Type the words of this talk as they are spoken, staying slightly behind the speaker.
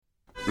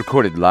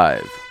Recorded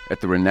live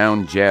at the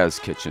renowned Jazz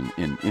Kitchen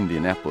in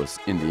Indianapolis,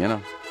 Indiana,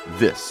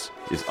 this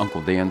is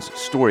Uncle Dan's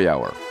Story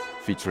Hour,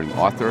 featuring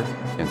author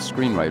and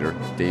screenwriter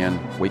Dan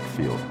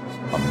Wakefield,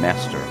 a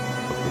master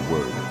of the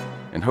word,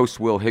 and host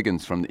Will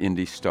Higgins from the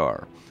Indy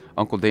Star.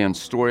 Uncle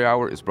Dan's Story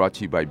Hour is brought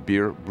to you by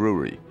Beer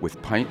Brewery, with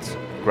pints,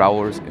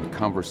 growlers, and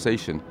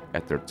conversation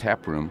at their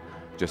tap room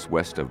just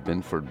west of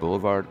Benford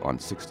Boulevard on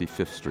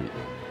 65th Street.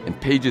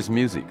 And Pages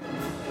Music.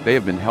 They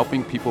have been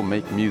helping people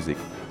make music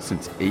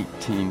since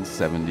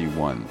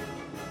 1871.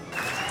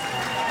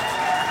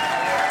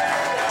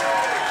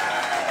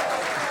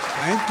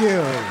 Thank you.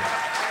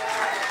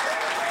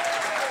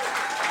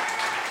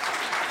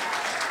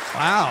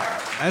 Wow,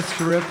 that's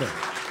terrific.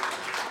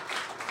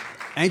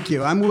 Thank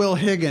you. I'm Will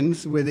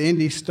Higgins with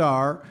Indy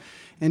Star,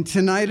 and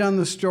tonight on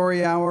the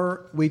Story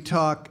Hour, we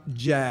talk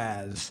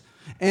jazz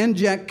and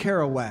Jack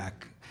Kerouac,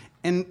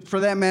 and for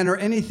that matter,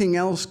 anything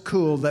else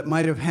cool that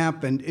might have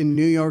happened in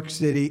New York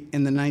City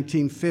in the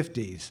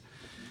 1950s.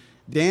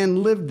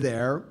 Dan lived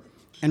there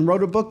and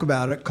wrote a book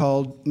about it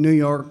called New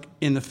York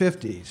in the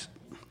 50s.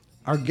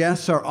 Our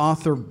guests are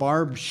author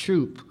Barb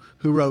Shoup,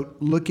 who wrote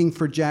Looking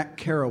for Jack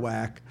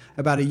Kerouac,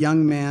 about a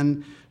young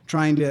man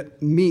trying to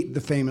meet the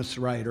famous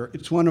writer.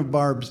 It's one of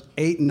Barb's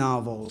 8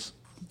 novels.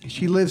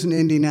 She lives in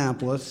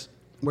Indianapolis,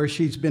 where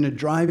she's been a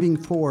driving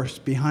force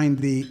behind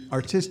the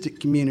artistic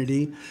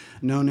community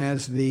known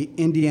as the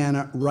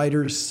Indiana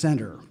Writers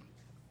Center.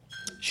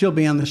 She'll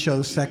be on the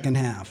show's second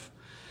half.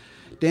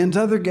 Dan's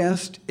other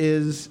guest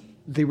is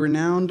the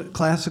renowned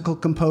classical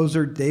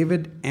composer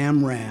David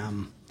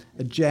Amram,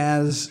 a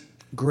jazz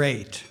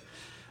great,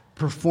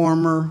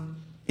 performer,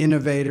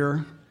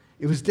 innovator.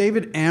 It was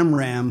David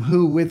Amram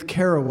who, with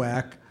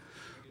Kerouac,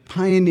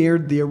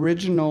 pioneered the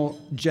original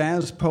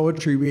jazz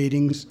poetry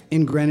readings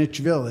in Greenwich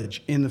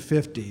Village in the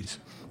 50s.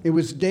 It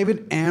was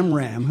David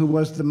Amram who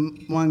was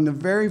among the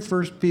very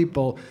first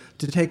people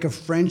to take a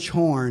French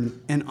horn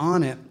and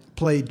on it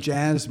play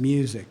jazz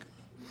music.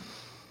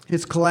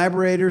 His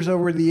collaborators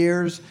over the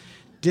years,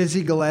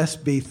 Dizzy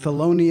Gillespie,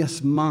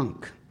 Thelonious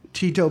Monk,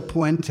 Tito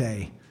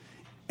Puente,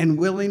 and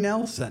Willie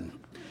Nelson.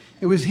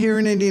 It was here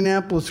in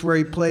Indianapolis where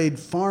he played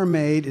Farm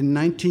Aid in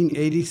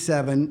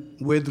 1987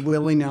 with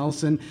Willie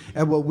Nelson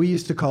at what we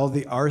used to call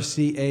the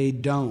RCA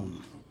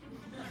Dome.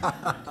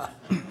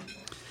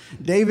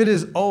 David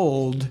is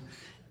old,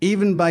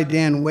 even by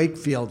Dan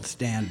Wakefield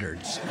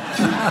standards.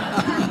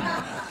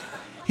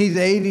 He's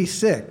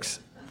 86,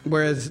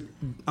 whereas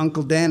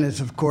Uncle Dan is,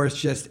 of course,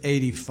 just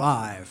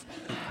 85.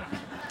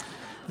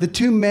 The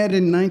two met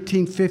in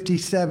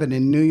 1957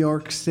 in New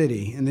York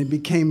City, and they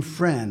became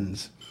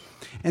friends.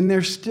 And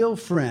they're still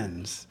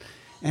friends.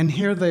 And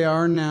here they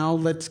are now.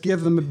 Let's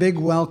give them a big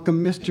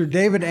welcome, Mr.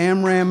 David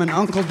Amram and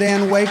Uncle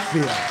Dan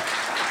Wakefield.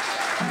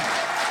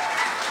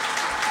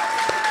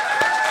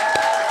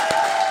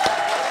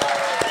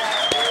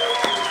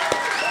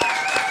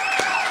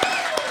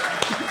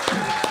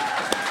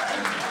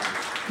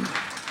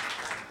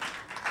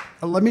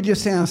 Let me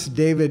just ask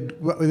David,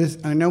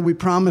 I know we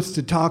promised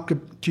to talk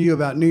to you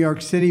about New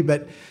York City,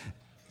 but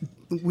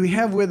we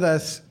have with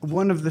us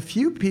one of the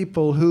few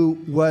people who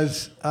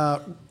was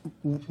at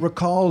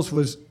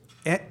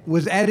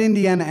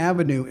Indiana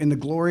Avenue in the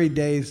glory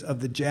days of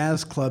the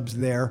jazz clubs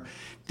there.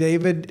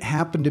 David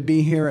happened to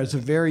be here as a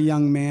very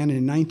young man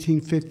in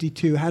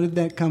 1952. How did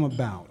that come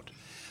about?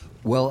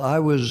 Well, I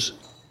was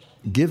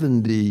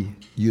given the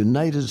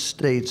United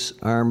States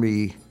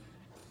Army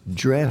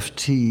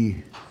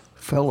Draftee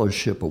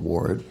Fellowship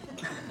Award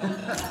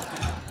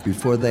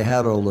before they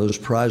had all those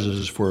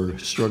prizes for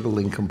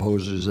struggling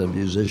composers and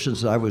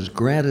musicians. I was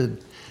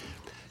granted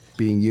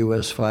being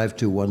US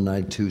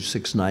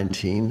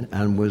 52192-619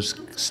 and was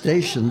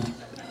stationed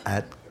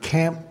at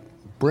Camp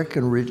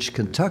Breckenridge,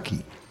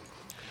 Kentucky.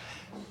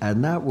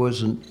 And that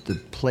wasn't the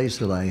place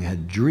that I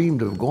had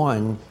dreamed of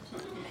going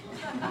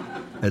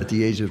at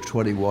the age of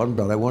 21,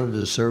 but I wanted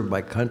to serve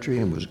my country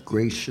and was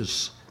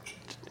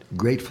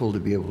grateful to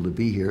be able to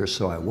be here,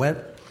 so I went.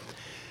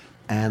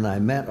 And I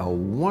met a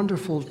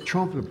wonderful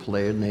trumpet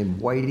player named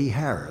Whitey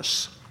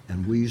Harris.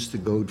 And we used to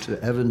go to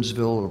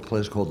Evansville, a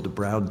place called the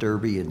Brown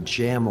Derby, and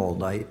jam all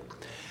night.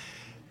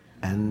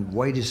 And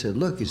Whitey said,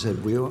 look, he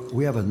said,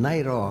 we have a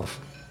night off.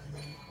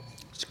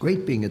 It's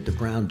great being at the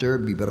Brown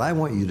Derby, but I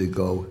want you to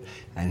go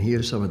and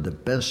hear some of the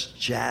best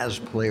jazz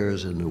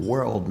players in the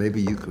world.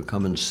 Maybe you could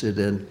come and sit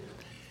in.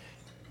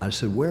 I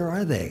said, where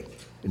are they?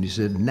 And he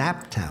said,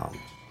 Naptown.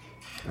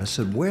 I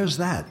said, where's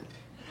that?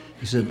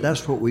 He said,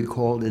 that's what we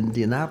call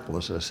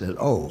Indianapolis. I said,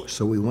 oh.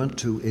 So we went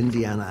to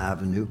Indiana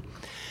Avenue,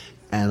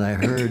 and I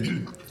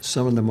heard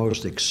some of the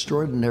most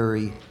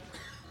extraordinary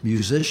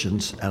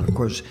musicians, and of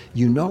course,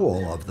 you know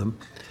all of them,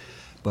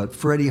 but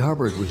Freddie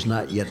Hubbard was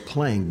not yet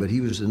playing, but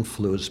he was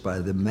influenced by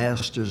the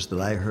masters that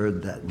I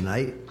heard that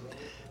night,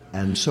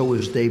 and so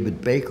was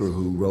David Baker,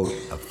 who wrote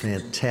a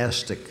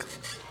fantastic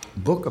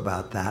book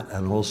about that,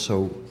 and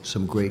also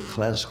some great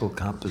classical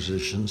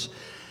compositions.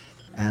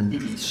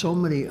 And so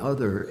many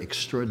other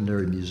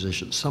extraordinary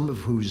musicians, some of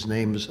whose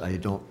names I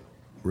don't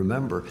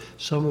remember,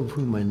 some of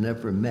whom I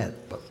never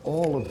met, but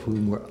all of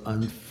whom were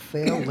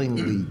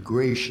unfailingly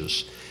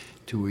gracious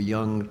to a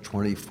young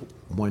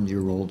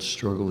 21-year-old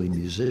struggling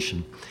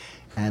musician,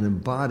 and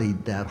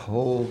embodied that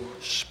whole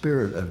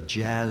spirit of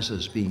jazz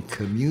as being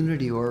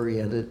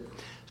community-oriented,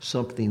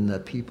 something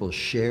that people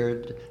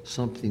shared,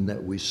 something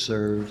that we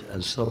served,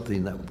 and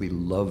something that we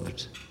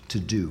loved to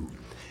do.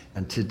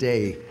 And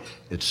today,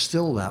 it's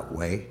still that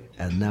way,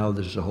 and now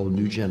there's a whole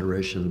new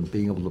generation. And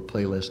being able to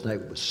play last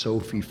night with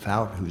Sophie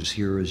Fout, who's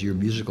here as your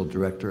musical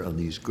director, and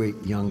these great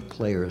young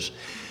players,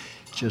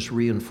 just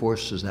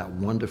reinforces that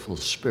wonderful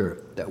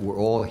spirit that we're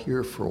all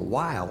here for a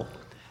while,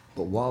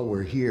 but while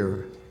we're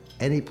here,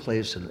 any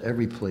place and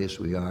every place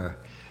we are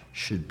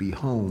should be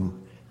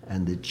home,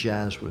 and the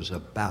jazz was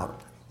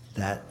about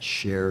that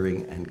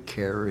sharing and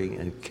caring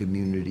and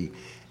community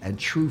and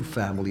true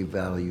family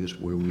values,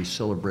 where we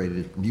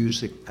celebrated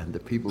music and the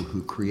people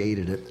who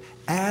created it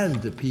and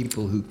the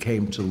people who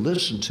came to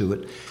listen to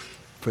it,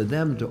 for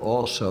them to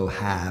also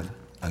have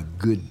a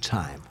good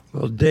time.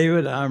 Well,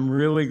 David, I'm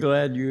really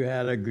glad you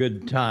had a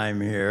good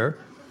time here.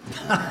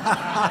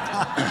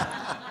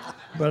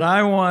 But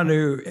I want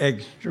to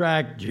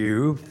extract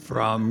you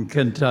from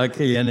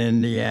Kentucky and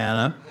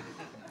Indiana.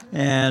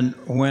 And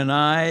when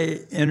I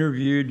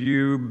interviewed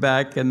you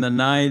back in the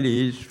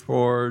 90s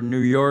for New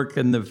York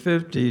in the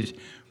 50s,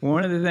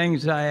 one of the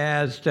things I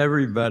asked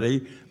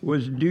everybody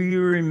was, do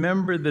you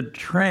remember the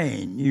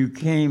train you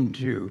came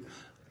to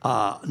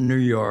New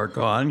York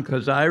on?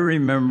 Because I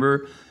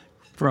remember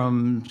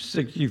from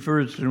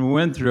 61st and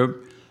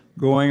Winthrop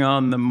going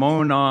on the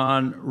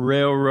Monon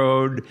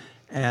Railroad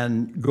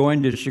and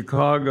going to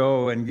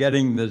Chicago and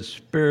getting the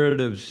Spirit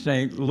of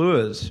St.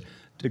 Louis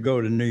to go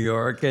to New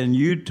York, and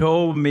you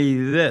told me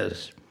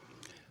this: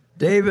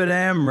 David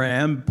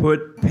Amram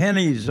put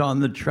pennies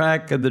on the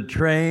track of the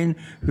train,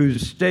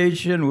 whose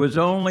station was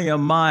only a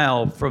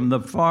mile from the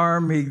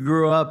farm he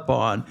grew up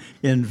on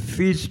in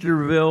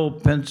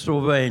Feasterville,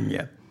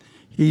 Pennsylvania.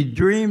 He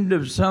dreamed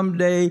of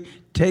someday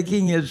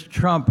taking his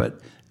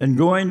trumpet and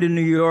going to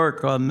New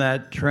York on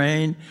that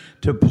train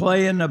to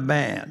play in a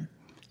band.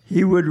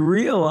 He would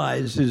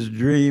realize his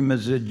dream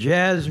as a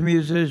jazz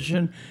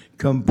musician,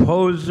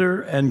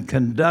 composer, and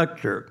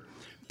conductor,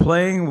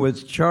 playing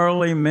with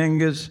Charlie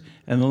Mingus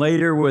and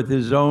later with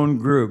his own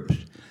groups.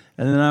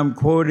 And then I'm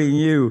quoting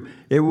you,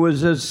 it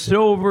was a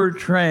silver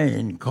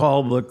train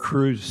called the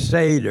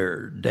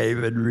Crusader,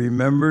 David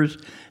remembers,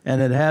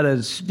 and it had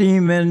a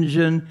steam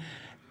engine,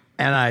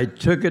 and I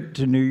took it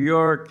to New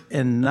York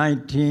in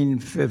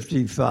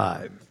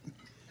 1955.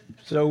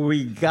 So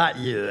we got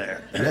you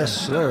there. Yes,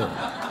 sir.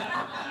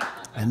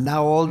 And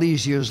now all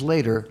these years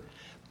later,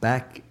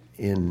 back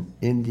in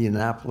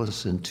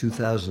Indianapolis in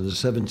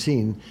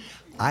 2017,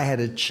 I had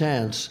a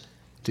chance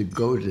to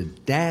go to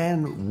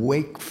Dan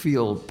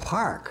Wakefield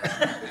Park.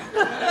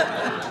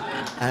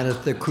 And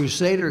if the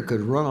Crusader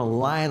could run a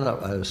line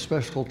up, a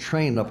special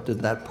train up to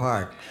that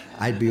park,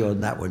 I'd be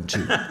on that one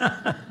too.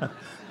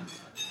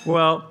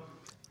 Well,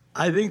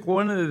 I think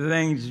one of the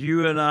things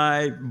you and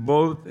I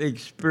both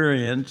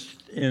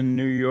experienced in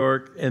New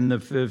York in the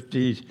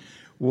 50s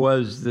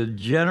was the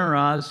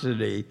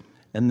generosity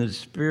and the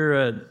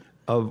spirit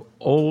of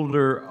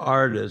older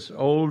artists,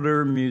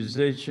 older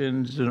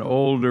musicians, and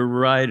older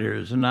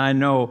writers. And I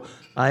know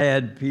I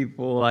had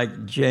people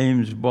like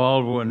James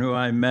Baldwin, who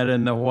I met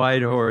in the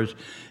White Horse,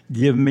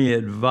 give me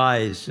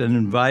advice and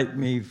invite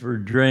me for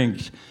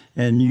drinks.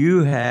 And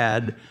you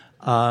had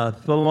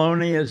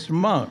Thelonious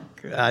Monk,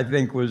 I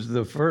think, was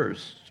the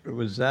first.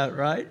 Was that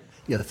right?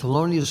 Yeah,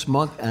 Thelonious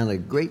Monk and a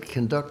great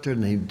conductor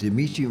named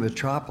Dimitri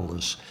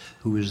Mitropoulos,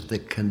 who was the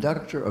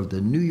conductor of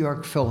the New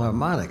York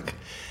Philharmonic.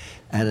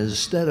 And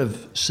instead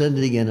of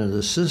sending in an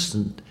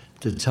assistant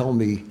to tell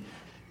me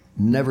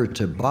never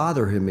to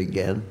bother him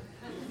again,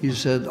 he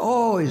said,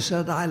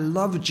 I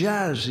love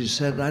jazz. He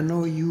said, I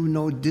know you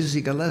know Dizzy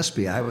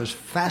Gillespie. I was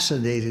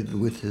fascinated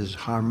with his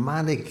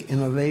harmonic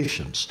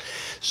innovations.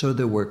 So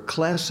there were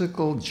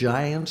classical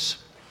giants,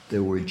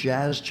 there were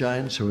jazz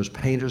giants, there was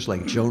painters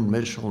like Joan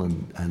Mitchell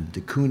and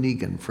de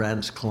Kooning and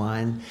Franz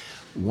Klein,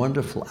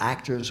 wonderful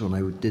actors when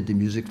I did the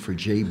music for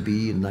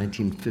J.B. in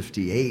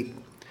 1958.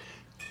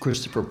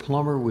 Christopher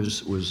Plummer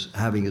was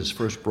having his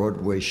first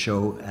Broadway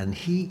show, and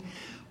he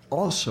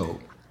also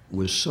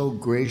was so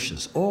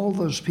gracious. All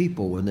those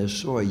people, when they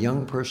saw a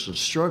young person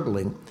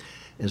struggling,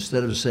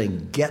 instead of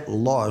saying, get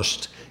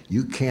lost,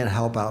 you can't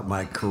help out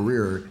my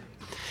career,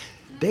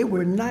 they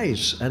were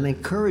nice and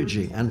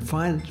encouraging and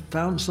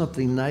found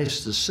something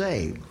nice to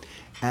say.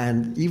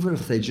 And even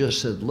if they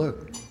just said,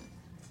 look,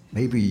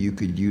 maybe you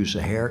could use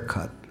a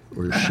haircut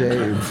or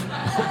shave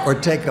or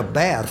take a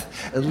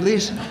bath, at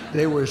least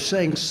they were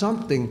saying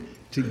something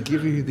to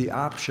give you the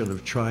option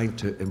of trying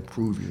to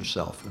improve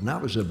yourself. And that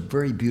was a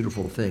very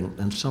beautiful thing,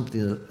 and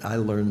something that I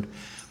learned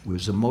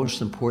was the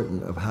most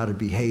important of how to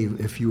behave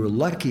if you were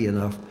lucky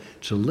enough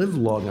to live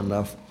long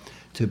enough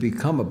to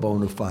become a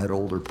bona fide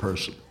older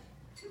person.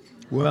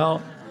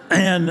 Well,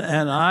 and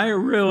I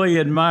really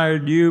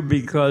admired you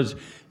because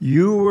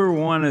you were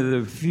one of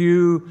the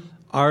few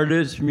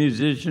artists,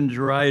 musicians,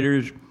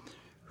 writers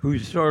who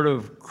sort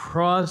of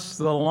crossed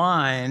the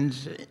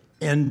lines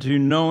into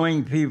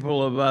knowing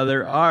people of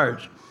other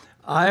arts.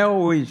 I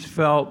always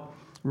felt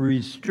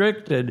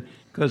restricted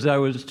because I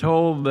was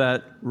told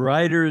that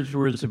writers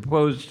were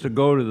supposed to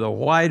go to the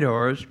White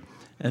Horse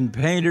and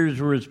painters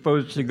were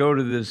supposed to go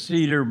to the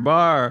Cedar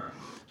Bar.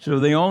 So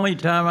the only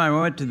time I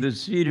went to the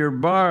Cedar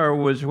Bar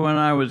was when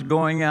I was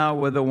going out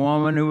with a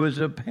woman who was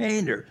a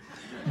painter.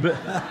 But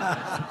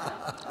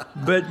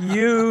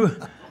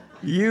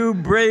you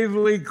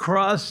bravely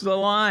crossed the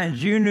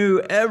lines. You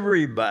knew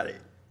everybody,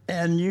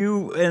 and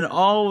you in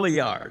all the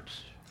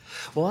arts.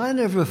 Well, I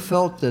never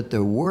felt that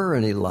there were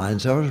any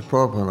lines. I was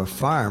brought up on a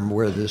farm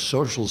where the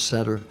social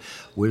center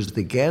was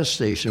the gas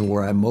station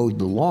where I mowed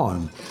the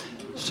lawn.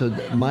 So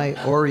my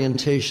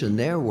orientation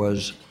there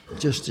was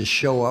just to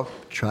show up,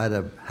 try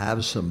to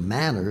have some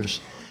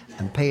manners,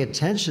 and pay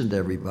attention to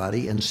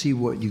everybody and see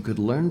what you could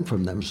learn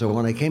from them. So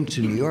when I came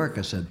to New York,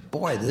 I said,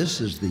 boy,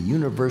 this is the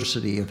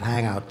University of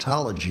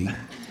Hangoutology.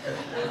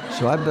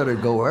 So I better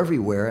go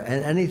everywhere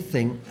and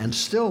anything, and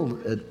still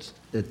at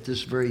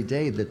this very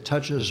day that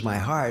touches my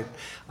heart,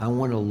 I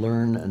want to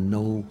learn and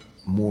know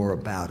more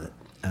about it.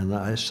 And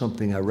that's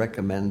something I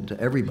recommend to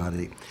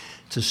everybody,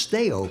 to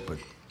stay open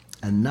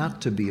and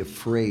not to be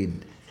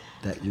afraid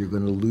that you're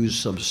going to lose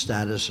some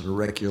status and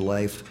wreck your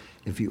life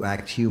if you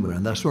act human.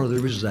 And that's one of the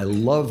reasons I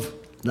love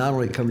not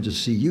only coming to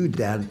see you,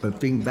 Dad,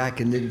 but being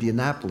back in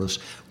Indianapolis,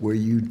 where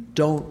you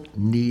don't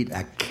need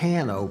a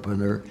can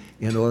opener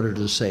in order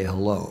to say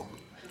hello.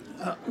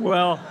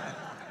 Well,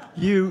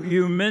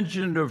 you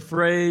mentioned a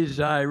phrase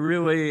I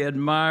really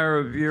admire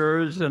of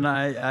yours, and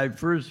I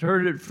first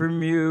heard it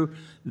from you,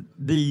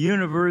 the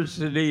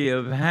University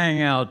of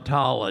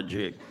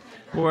Hangoutology,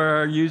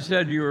 where you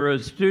said you were a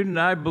student.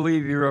 I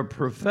believe you're a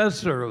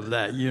professor of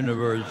that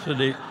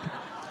university.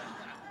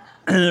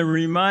 And it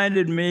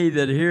reminded me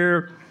that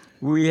here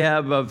we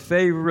have a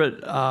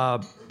favorite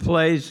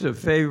place, a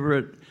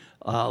favorite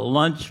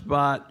lunch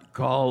spot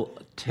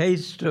called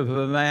Taste of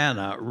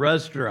Havana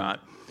restaurant.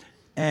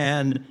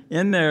 And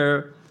in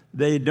there,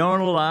 they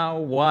don't allow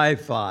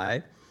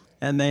Wi-Fi,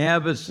 and they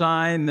have a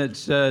sign that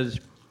says,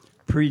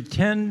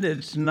 "Pretend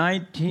it's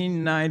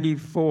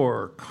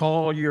 1994,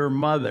 call your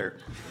mother."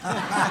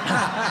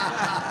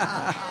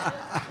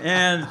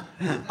 And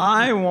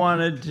I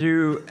wanted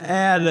to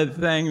add a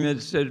thing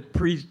that said,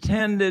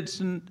 "Pretend it's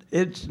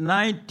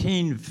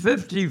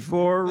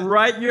 1954,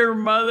 write your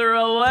mother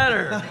a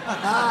letter."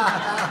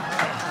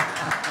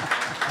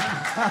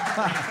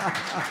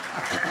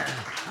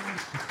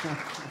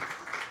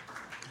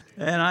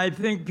 And I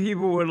think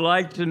people would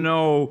like to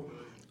know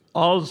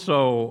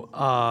also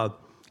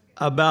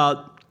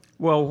about,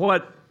 well,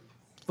 what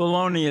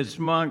Thelonious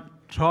Monk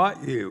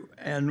taught you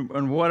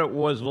and what it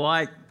was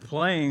like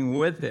playing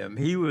with him.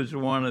 He was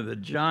one of the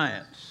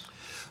giants.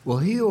 Well,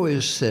 he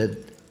always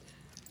said,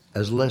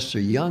 as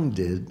Lester Young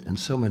did, and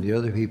so many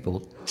other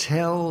people,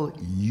 tell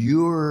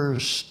your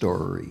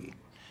story.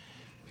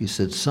 He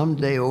said,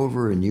 someday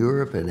over in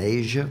Europe and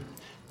Asia,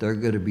 they're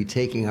going to be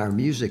taking our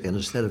music, and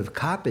instead of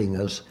copying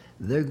us,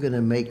 they're going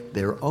to make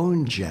their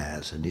own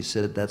jazz. And he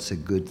said that's a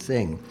good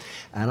thing.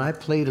 And I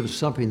played him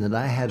something that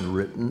I had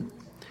written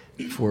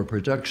for a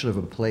production of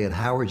a play at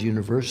Howard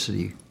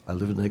University. I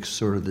lived next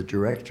door to the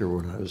director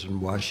when I was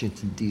in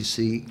Washington,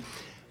 D.C.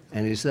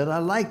 And he said, I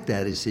like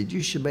that. He said,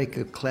 you should make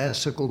a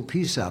classical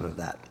piece out of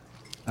that.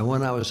 And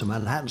when I was in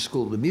Manhattan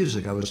School of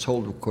Music, I was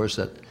told, of course,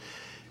 that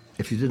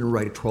if you didn't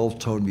write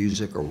 12-tone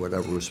music or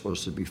whatever was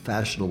supposed to be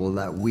fashionable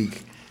that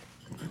week,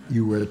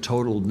 you were a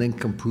total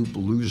nincompoop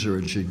loser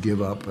and should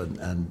give up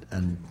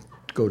and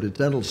go to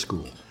dental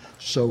school.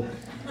 So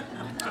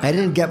I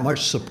didn't get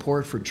much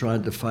support for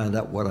trying to find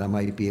out what I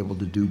might be able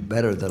to do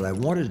better that I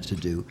wanted to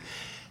do.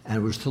 And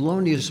it was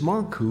Thelonious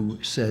Monk who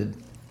said,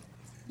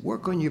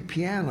 work on your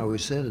piano, he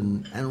said,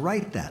 and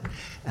write that.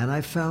 And I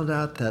found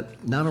out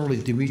that not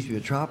only Dimitri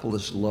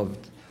Mitropoulos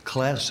loved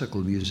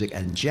classical music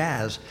and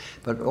jazz,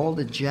 but all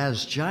the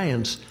jazz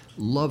giants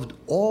loved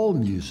all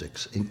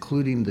musics,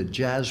 including the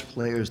jazz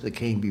players that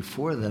came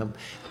before them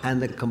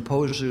and the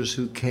composers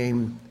who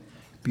came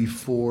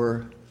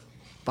before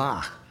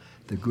Bach,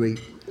 the great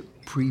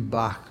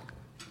pre-Bach,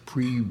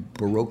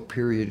 pre-Baroque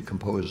period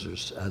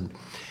composers. And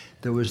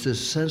there was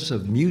this sense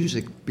of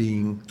music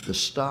being the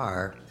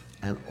star,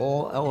 and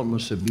all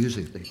elements of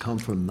music that come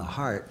from the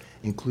heart,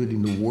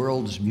 including the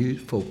world's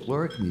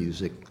folkloric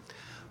music,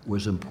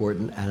 was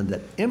important, and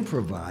that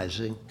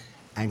improvising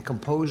and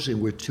composing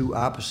were two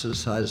opposite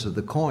sides of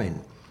the coin.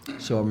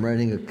 So I'm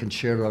writing a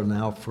concerto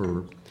now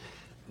for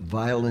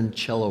violin,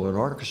 cello, and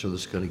orchestra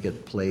that's going to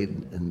get played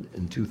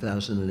in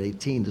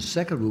 2018. The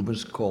second movement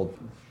is called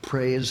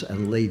Praise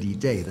and Lady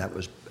Day. That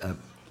was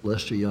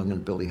Lester Young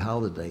and Billie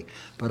Holiday.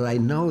 But I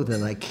know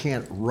that I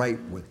can't write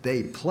what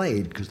they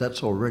played because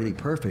that's already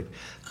perfect.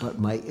 But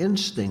my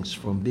instincts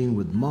from being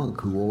with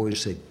Monk, who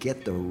always said,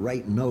 get the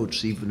right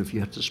notes, even if you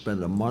have to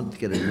spend a month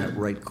getting that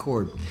right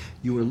chord,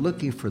 you were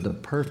looking for the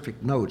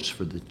perfect notes,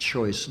 for the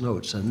choice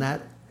notes. And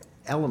that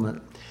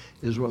element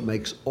is what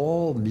makes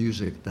all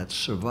music that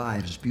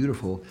survives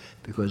beautiful,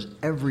 because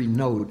every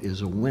note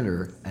is a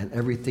winner and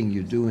everything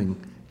you're doing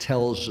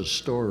tells a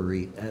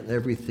story and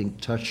everything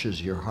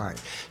touches your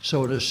heart.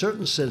 So in a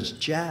certain sense,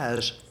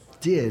 jazz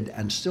did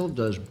and still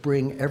does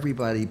bring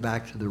everybody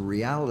back to the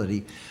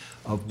reality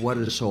of what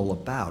it's all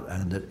about,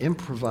 and that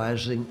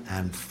improvising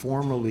and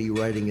formally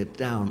writing it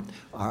down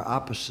are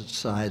opposite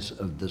sides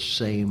of the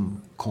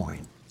same coin.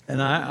 And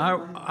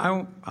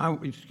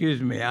excuse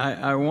me,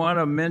 I want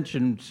to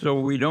mention, so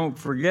we don't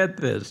forget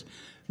this,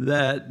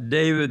 that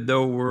David,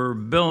 though we're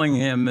billing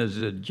him as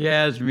a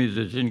jazz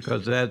musician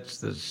because that's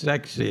the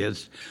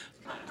sexiest,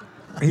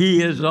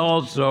 he is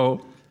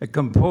also a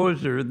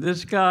composer.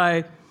 This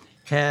guy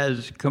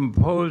has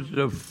composed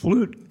a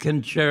flute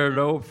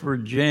concerto for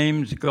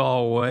James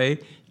Galway.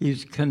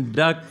 He's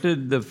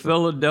conducted the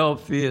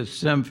Philadelphia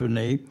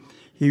Symphony.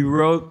 He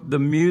wrote the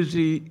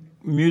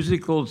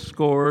musical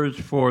scores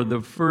for the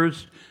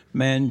first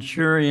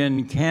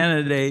Manchurian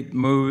Candidate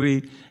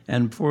movie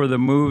and for the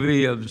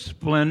movie of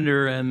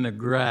Splendor and the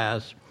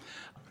Grass.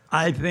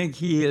 I think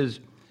he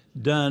has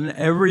done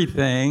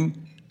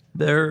everything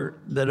there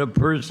that a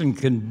person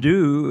can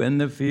do in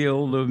the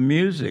field of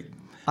music.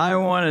 I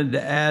wanted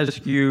to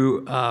ask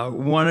you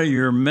one of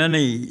your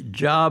many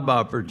job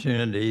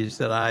opportunities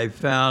that I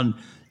found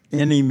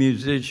any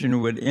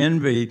musician would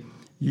envy.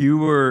 You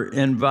were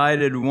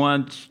invited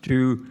once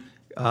to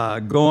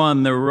go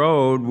on the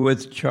road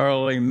with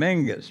Charlie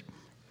Mingus.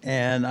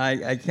 And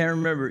I can't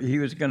remember, he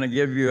was going to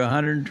give you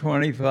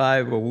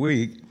 $125 a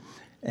week,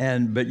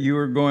 but you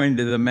were going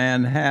to the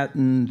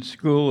Manhattan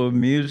School of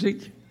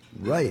Music?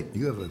 Right,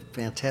 you have a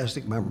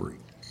fantastic memory.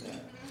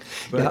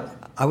 But, yeah,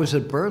 I was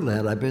at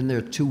Birdland. I've been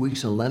there 2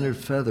 weeks, and Leonard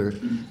Feather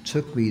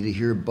took me to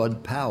hear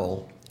Bud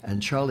Powell,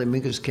 and Charlie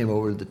Mingus came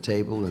over to the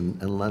table,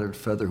 and Leonard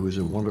Feather, who's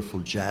a wonderful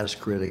jazz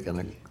critic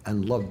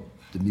and loved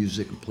the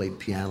music and played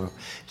piano,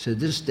 said,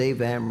 "This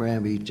Dave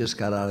Amram, he just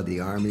got out of the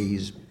Army.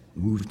 He's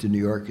moved to New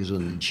York. He's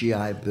on the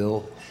GI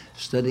Bill,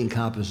 studying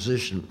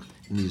composition,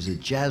 and he's a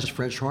jazz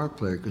French horn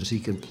player because he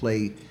can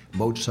play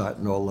Mozart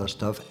and all that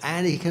stuff,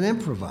 and he can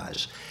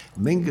improvise."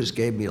 Mingus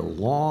gave me a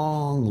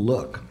long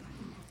look,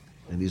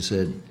 and he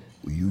said,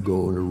 "Will you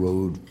go on the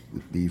road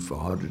with me for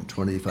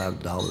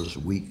 $125 a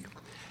week?"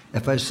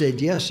 If I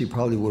said yes, he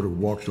probably would have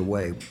walked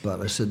away.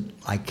 But I said,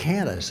 "I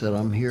can't." I said,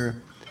 "I'm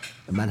here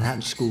at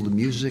Manhattan School of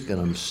Music,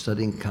 and I'm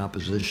studying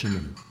composition."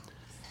 And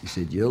he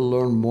said, "You'll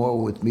learn more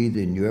with me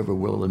than you ever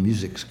will in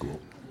music school."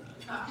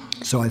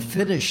 So I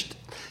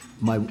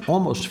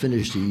almost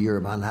finished a year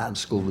at Manhattan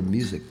School of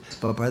Music.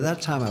 But by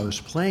that time, I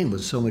was playing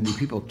with so many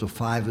people till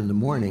 5 in the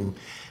morning.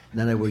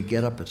 Then I would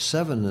get up at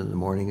 7 in the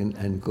morning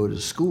and go to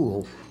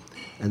school,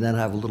 and then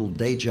have a little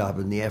day job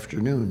in the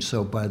afternoon.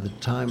 So by the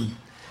time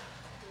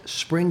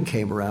spring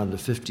came around to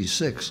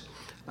 56,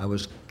 I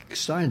was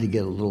starting to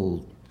get a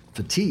little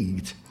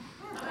fatigued.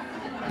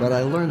 But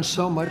I learned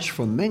so much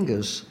from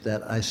Mingus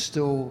that I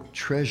still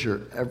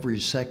treasure every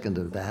second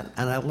of that.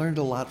 And I learned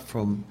a lot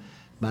from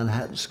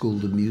Manhattan School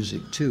of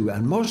Music, too.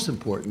 And most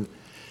important,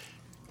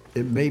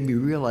 it made me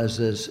realize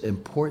that it's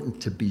important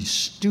to be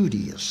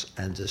studious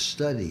and to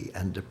study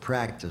and to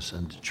practice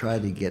and to try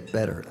to get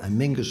better. And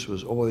Mingus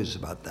was always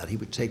about that. He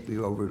would take me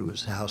over to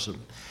his house, and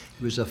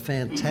he was a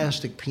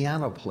fantastic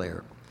piano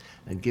player,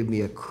 and give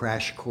me a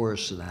crash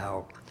course in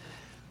how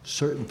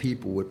certain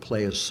people would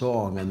play a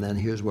song, and then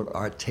here's what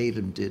Art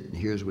Tatum did, and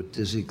here's what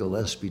Dizzy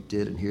Gillespie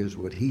did, and here's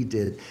what he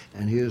did,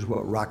 and here's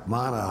what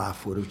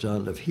Rachmaninoff would have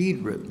done if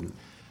he'd written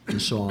the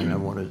song I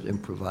wanted to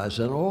improvise.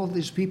 And all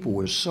these people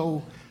were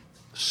so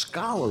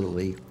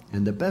scholarly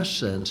in the best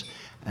sense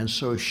and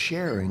so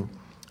sharing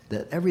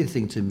that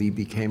everything to me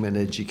became an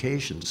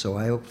education. So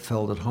I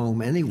felt at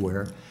home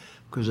anywhere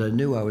because I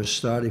knew I was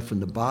starting from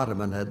the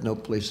bottom and had no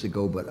place to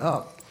go but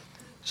up.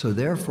 So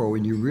therefore,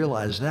 when you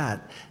realize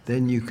that,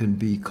 then you can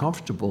be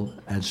comfortable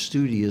and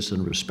studious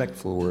and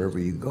respectful wherever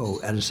you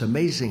go. And it's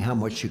amazing how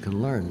much you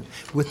can learn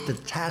with the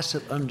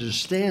tacit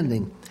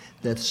understanding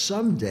that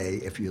someday,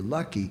 if you're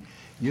lucky,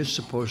 you're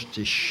supposed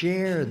to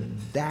share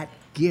that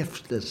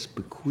gift that's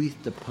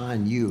bequeathed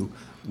upon you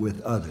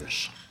with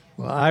others.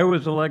 Well, I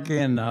was lucky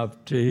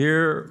enough to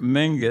hear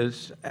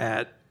Mingus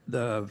at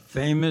the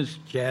famous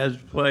jazz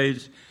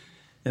place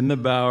in the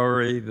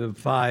Bowery, the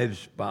 5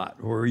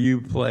 Spot, where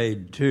you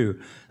played too.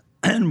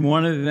 And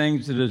one of the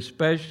things that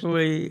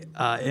especially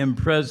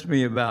impressed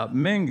me about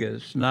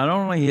Mingus, not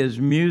only his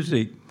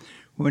music,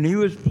 when he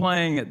was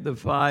playing at the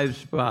 5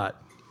 Spot,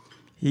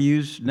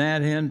 Nat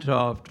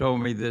Hentoff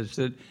told me this,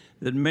 that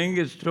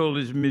Mingus told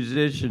his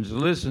musicians,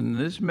 "Listen,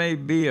 this may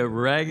be a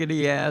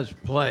raggedy-ass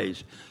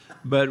place,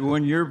 but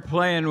when you're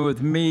playing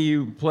with me,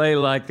 you play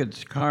like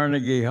it's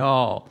Carnegie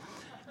Hall."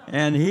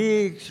 And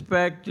he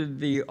expected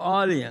the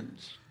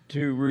audience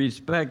to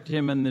respect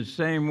him in the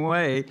same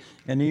way,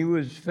 and he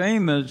was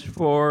famous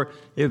for,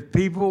 if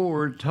people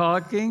were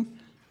talking,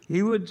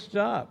 he would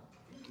stop.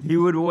 He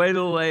would wait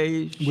till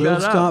they shut We'll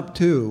up. stop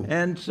too.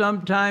 And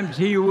sometimes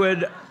he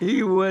would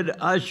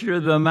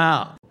usher them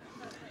out.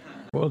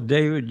 Well,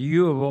 David,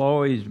 you have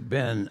always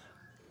been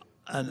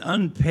an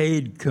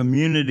unpaid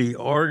community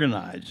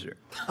organizer.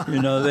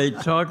 You know, they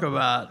talk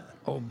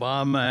about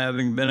Obama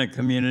having been a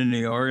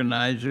community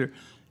organizer.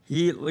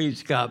 He at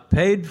least got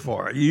paid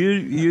for it.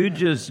 You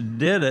just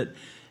did it,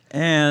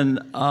 and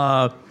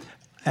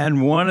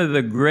one of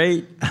the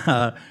great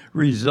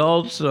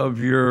results of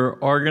your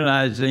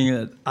organizing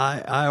that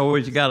I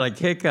always got a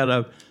kick out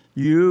of,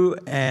 you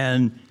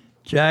and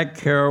Jack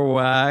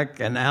Kerouac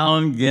and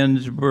Allen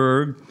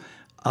Ginsberg,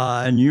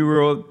 and you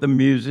wrote the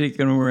music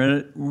and were in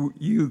it.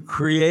 You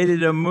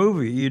created a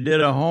movie. You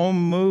did a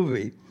home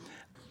movie.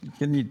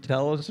 Can you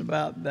tell us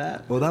about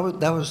that? Well,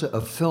 that was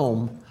a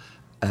film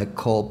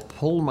called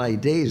Pull My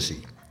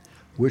Daisy,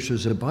 which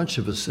was a bunch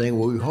of us saying,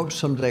 well, we hope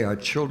someday our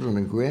children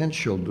and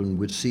grandchildren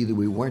would see that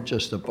we weren't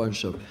just a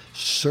bunch of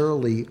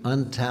surly,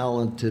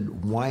 untalented,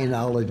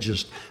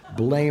 winologists,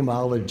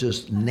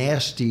 blameologists,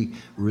 nasty,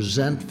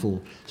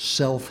 resentful,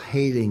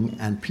 self-hating,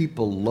 and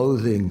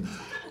people-loathing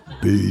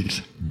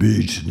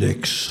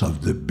beatniks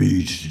of the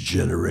beat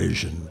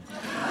generation.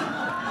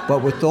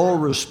 But with all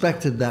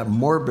respect to that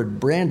morbid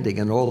branding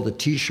and all the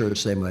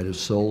T-shirts they might have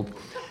sold,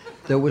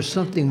 there was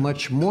something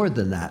much more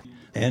than that.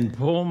 And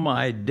Pull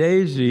My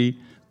Daisy,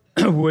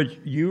 which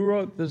you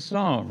wrote the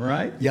song,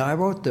 right? Yeah, I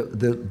wrote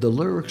the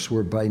lyrics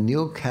were by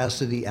Neil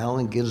Cassidy,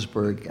 Allen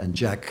Ginsberg, and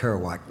Jack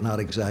Kerouac, not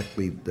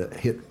exactly the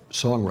hit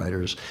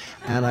songwriters.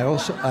 And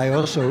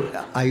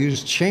I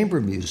used chamber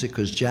music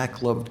because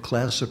Jack loved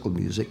classical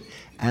music,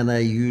 and I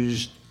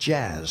used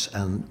jazz.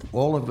 And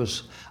all of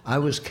us, I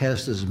was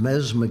cast as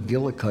Mez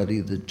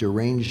McGillicuddy, the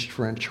deranged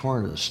French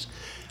hornist.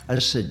 I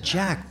said,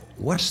 Jack,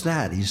 what's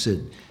that? He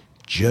said,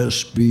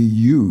 just be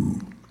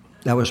you.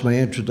 That was my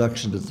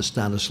introduction to the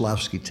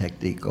Stanislavski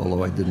technique,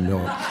 although I didn't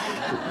know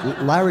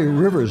it. Larry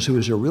Rivers, who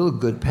was a real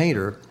good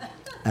painter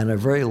and a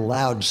very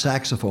loud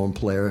saxophone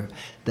player,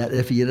 that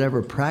if he had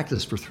ever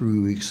practiced for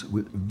 3 weeks,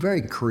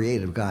 very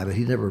creative guy, but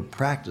he never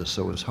practiced,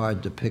 so it was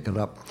hard to pick it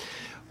up.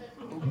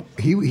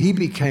 He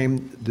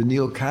became the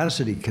Neil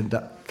Cassidy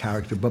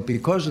character, but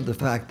because of the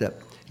fact that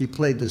he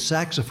played the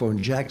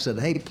saxophone, Jack said,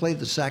 hey, play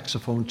the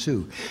saxophone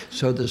too.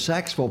 So the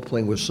saxophone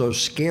playing was so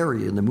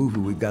scary in the movie.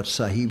 We got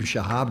Sahib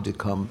Shahab to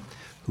come,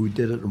 who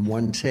did it in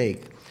one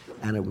take,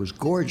 and it was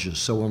gorgeous.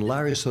 So when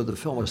Larry saw the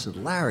film, I said,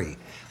 Larry,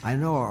 I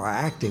know our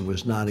acting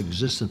was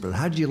non-existent, but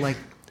how'd you like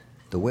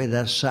the way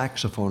that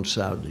saxophone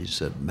sounded? He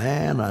said,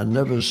 man, I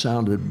never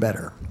sounded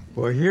better.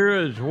 Well, here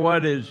is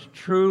what is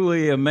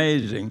truly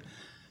amazing.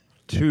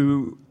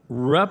 To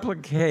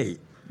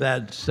replicate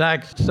that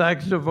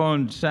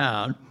saxophone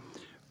sound,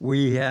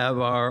 we have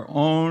our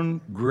own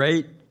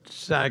great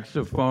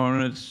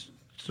saxophonist,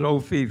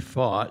 Sophie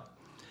Fott,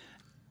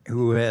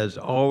 who has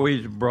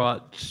always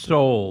brought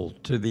soul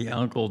to the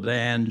Uncle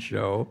Dan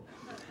show.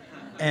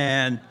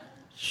 And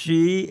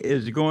she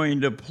is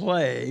going to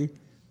play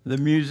the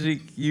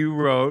music you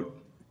wrote,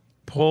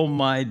 Pull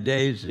My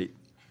Daisy.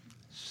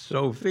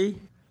 Sophie?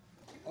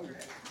 Okay.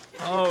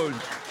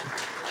 Oh.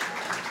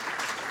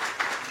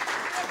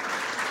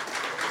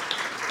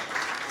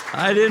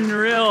 I didn't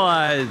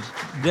realize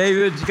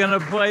David's going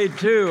to play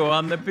too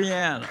on the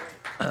piano.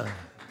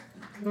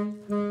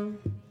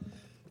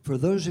 For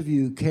those of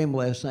you who came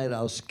last night,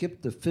 I'll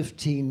skip the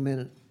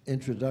 15-minute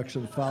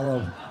introduction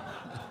followed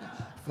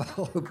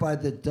by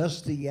the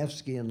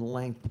Dostoevskian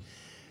length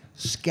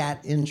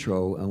scat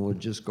intro, and we'll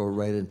just go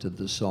right into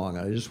the song.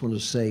 I just want to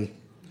say,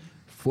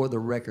 for the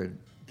record,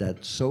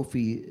 that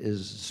Sophie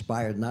is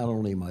inspired not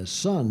only my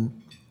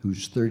son,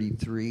 who's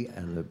 33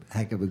 and a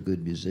heck of a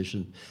good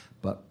musician,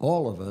 but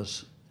all of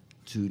us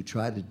to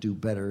try to do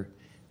better,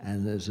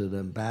 and as an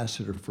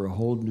ambassador for a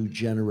whole new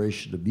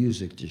generation of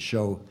music to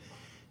show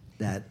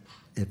that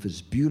if it's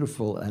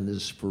beautiful and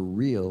is for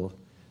real,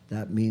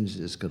 that means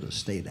it's going to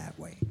stay that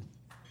way.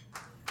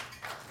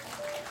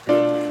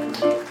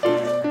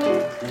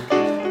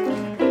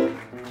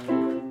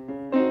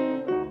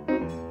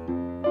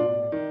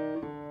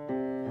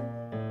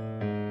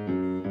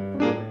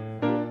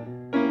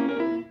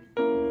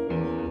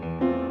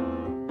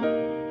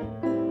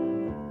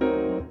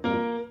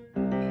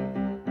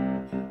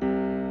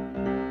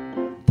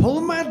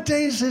 Pull my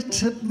daisy,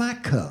 tip my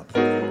cup.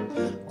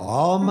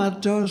 All my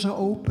doors are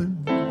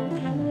open.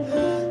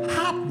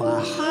 Hop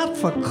my heart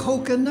for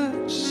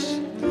coconuts.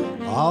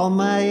 All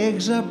my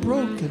eggs are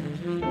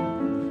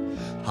broken.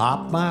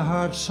 Harp my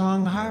heart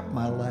song, harp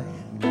my light.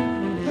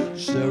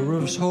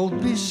 Seraphs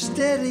hold me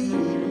steady.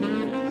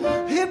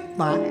 Hip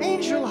my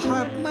angel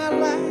harp my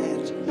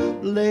light.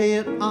 Lay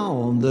it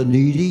on the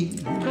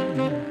needy.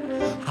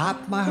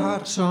 Harp my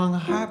heart song,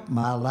 harp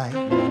my light.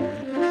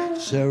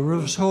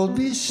 Seraphs hold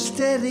me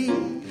steady.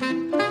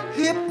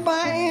 Hip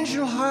my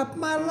angel harp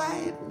my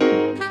light.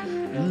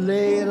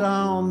 Lay it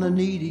on the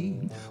needy.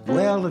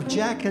 Well, if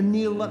Jack and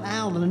Neil and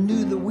Alan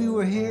knew that we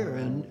were here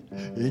in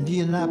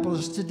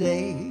Indianapolis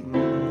today,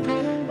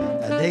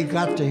 and they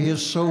got to hear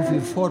Sophie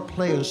Fort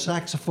play a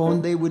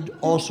saxophone, they would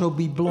also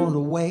be blown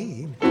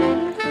away.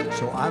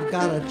 So I've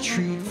got a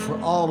treat for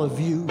all of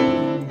you.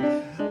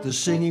 The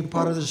singing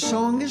part of the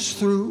song is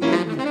through.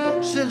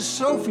 Since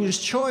Sophie's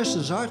choice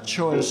is our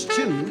choice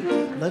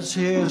too, let's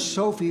hear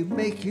Sophie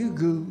make you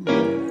goo.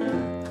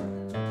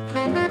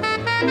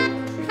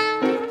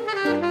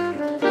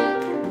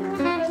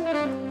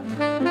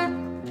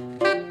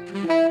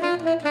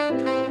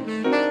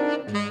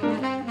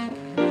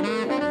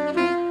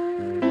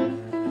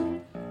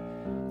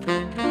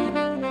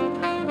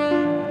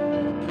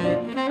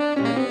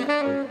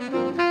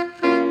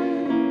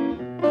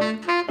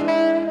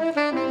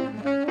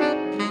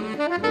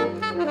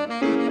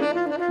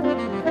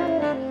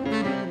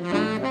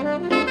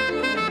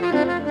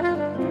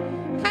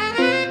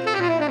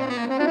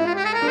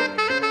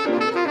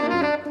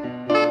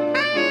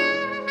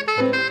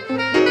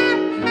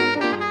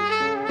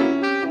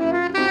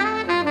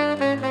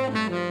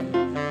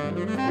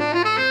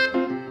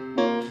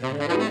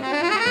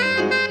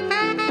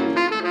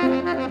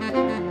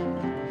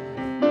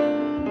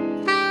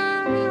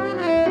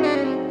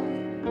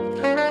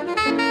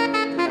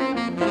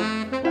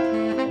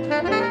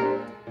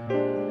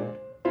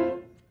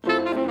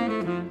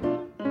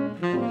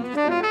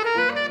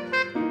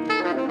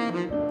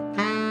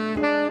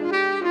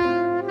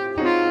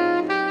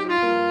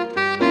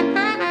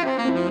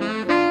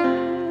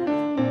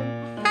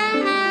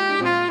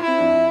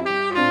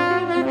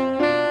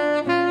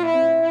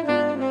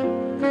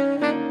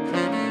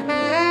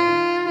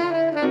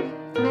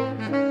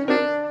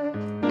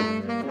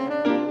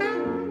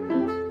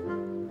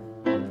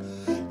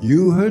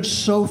 You heard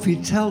Sophie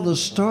tell the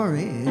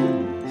story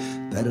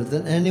better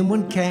than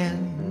anyone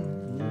can.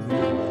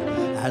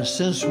 And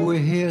since we're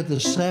here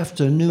this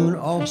afternoon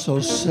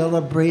also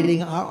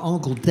celebrating our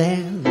Uncle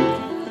Dan,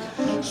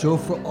 so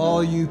for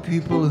all you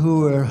people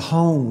who are at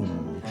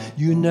home,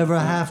 you never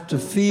have to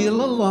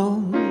feel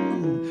alone.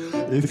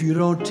 If you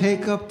don't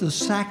take up the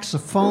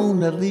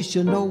saxophone, at least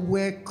you know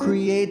where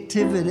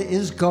creativity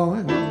is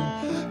going.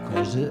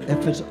 'Cause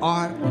if it's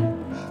art,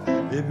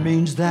 it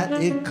means that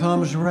it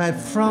comes right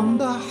from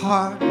the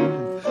heart.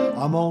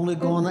 I'm only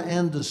gonna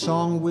end the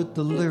song with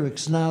the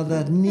lyrics now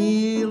that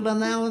Neil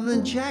and Alan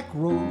and Jack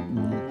wrote.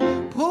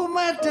 Pull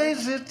my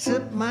daisy,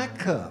 tip my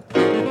cup,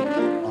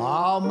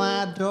 all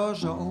my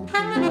doors are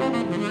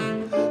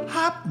open.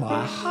 Hop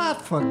my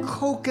heart for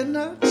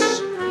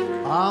coconuts,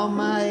 all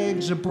my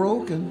eggs are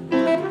broken.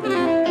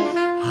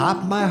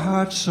 Hop my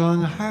heart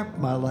song, harp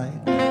my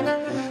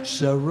light,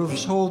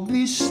 seraphs hold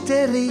me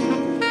steady.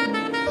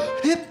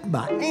 Hip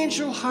my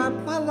angel harp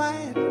my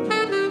light,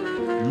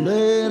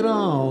 lay it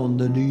on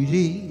the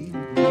needy.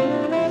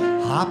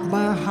 Hop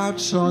my heart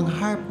song,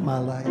 harp my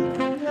light,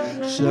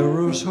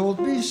 seraphs hold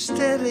me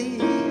steady.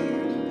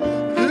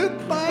 Hip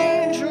my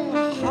angel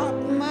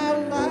harp my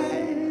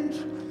light.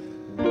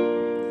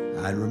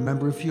 And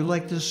remember, if you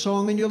like this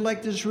song and you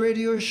like this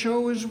radio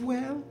show as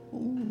well,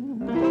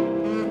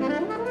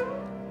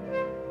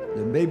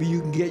 then maybe you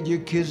can get your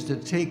kids to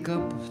take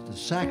up the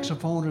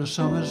saxophone or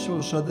something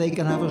so they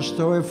can have a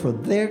story for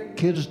their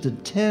kids to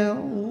tell.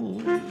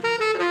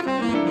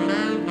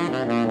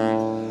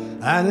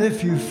 And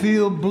if you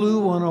feel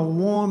blue on a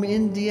warm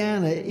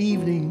Indiana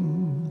evening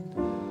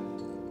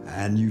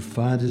and you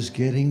find it's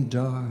getting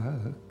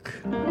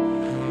dark,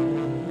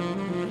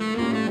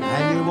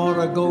 and you want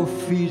to go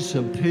feed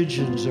some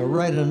pigeons or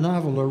write a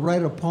novel or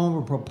write a poem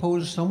or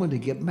propose someone to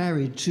get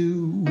married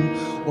to,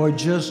 or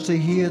just to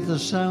hear the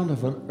sound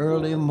of an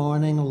early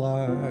morning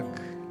lark,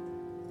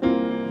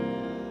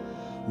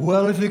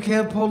 well, if you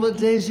can't pull a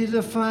daisy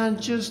to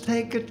find, just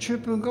take a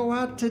trip and go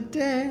out to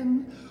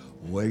Dan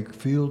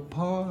Wakefield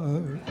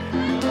Park.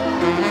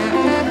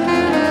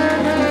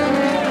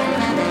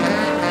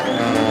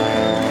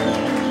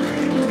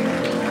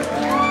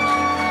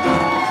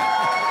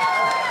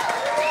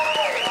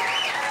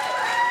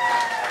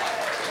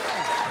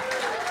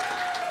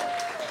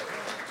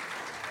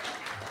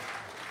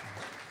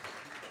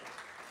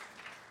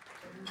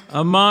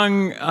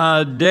 Among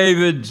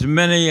David's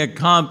many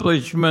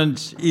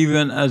accomplishments,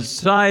 even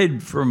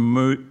aside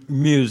from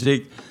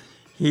music,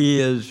 he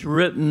has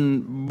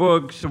written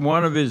books.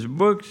 One of his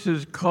books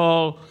is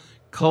called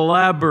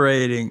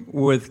Collaborating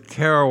with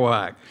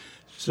Kerouac.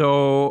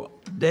 So,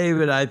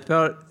 David, I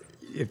thought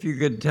if you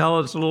could tell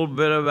us a little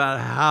bit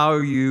about how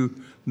you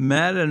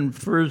met and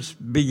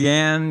first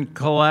began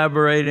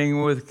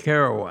collaborating with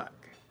Kerouac.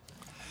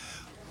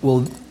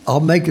 Well, I'll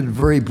make it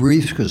very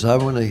brief because I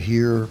want to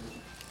hear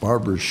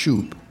Barbara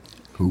Shoup,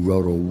 who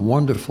wrote a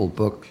wonderful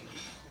book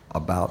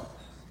about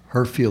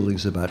her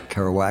feelings about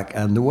Kerouac.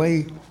 And the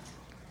way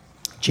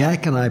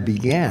Jack and I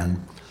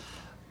began,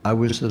 I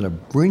was at a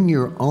bring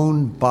your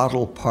own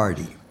bottle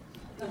party.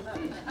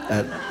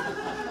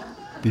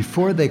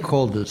 Before they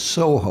called it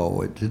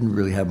Soho, it didn't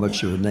really have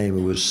much of a name.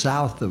 It was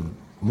south of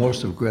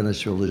most of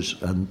Greenwich Village,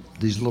 and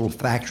these little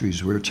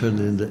factories were turned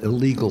into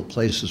illegal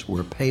places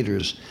where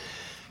painters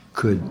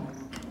could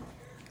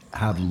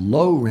have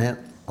low rent,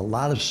 a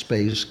lot of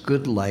space,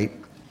 good light,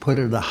 put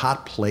in a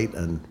hot plate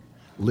and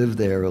live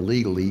there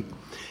illegally.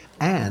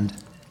 And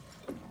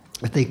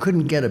if they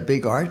couldn't get a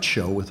big art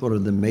show with one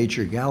of the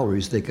major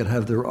galleries, they could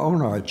have their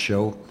own art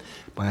show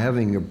by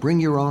having a bring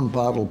your own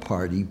bottle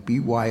party,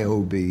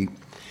 BYOB,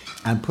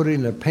 and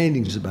putting their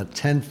paintings about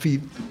 10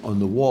 feet on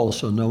the wall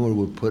so no one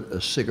would put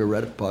a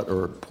cigarette butt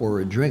or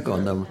pour a drink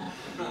on them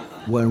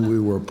when we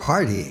were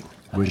partying,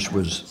 which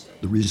was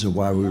the reason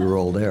why we were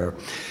all there.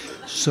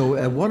 So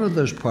at one of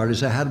those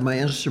parties, I had my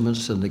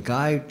instruments, and the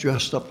guy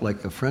dressed up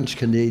like a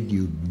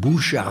French-Canadian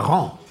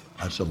boucheron,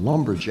 as a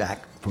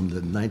lumberjack from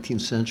the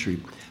 19th century,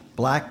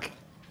 black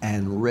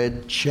and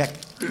red check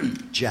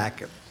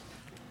jacket,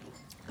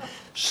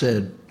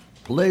 said,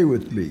 "Play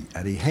with me,"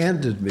 and he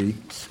handed me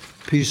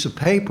a piece of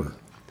paper.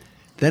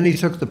 Then he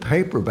took the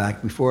paper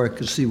back before I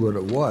could see what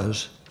it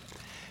was,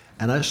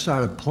 and I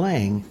started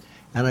playing,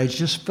 and I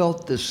just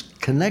felt this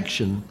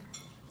connection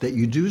that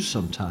you do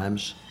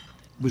sometimes.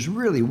 It was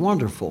really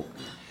wonderful.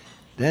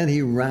 Then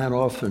he ran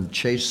off and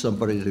chased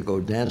somebody to go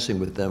dancing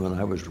with them, and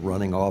I was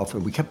running off,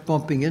 and we kept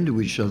bumping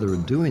into each other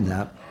and doing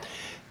that.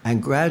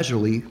 And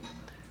gradually,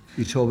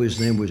 he told me his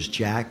name was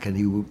Jack, and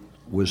he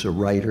was a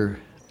writer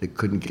that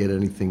couldn't get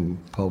anything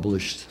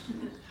published.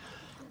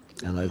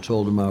 And I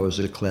told him I was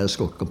a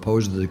classical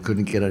composer that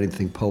couldn't get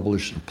anything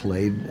published and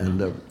played.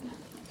 And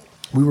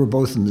we were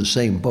both in the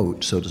same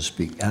boat, so to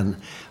speak. And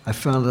I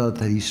found out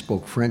that he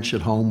spoke French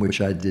at home, which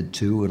I did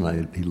too,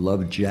 and he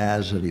loved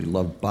jazz and he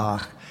loved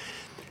Bach.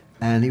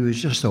 And he was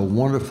just a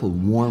wonderful,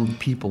 warm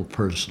people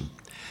person.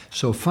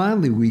 So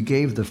finally we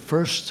gave the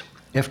first,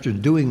 after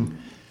doing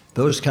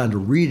those kind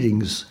of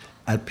readings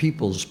at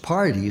people's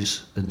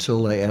parties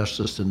until they asked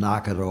us to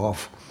knock it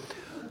off,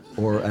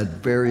 or at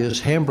various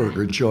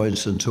hamburger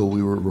joints until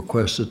we were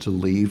requested to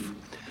leave,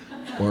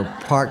 or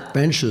park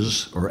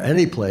benches, or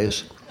any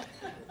place,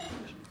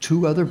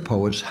 two other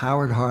poets,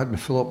 Howard Hart and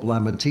Philip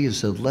Lamantia,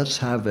 said, let's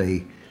have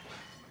a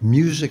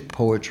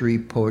poetry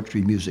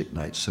music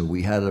night. So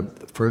we had a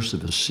first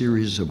of a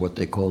series of what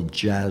they called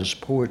jazz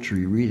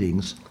poetry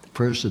readings,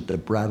 first at the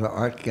Brada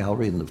Art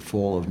Gallery in the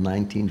fall of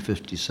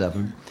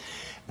 1957,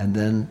 and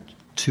then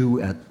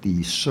two at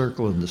the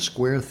Circle and the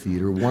Square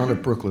Theater, one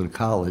at Brooklyn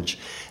College.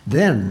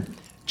 Then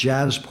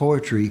jazz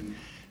poetry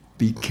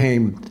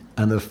became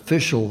an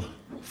official,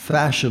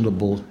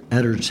 fashionable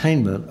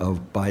entertainment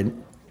of, by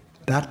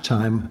that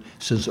time,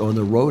 since On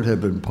the Road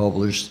had been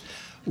published,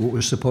 what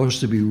was supposed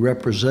to be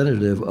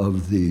representative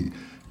of the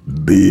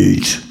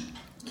beat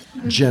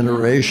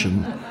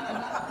generation.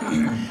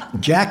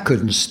 Jack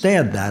couldn't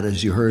stand that,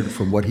 as you heard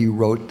from what he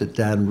wrote that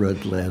Dan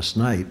read last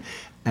night.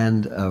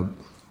 And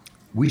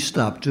we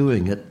stopped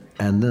doing it,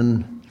 and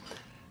then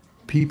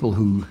people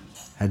who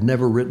had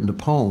never written a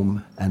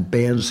poem and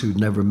bands who'd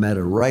never met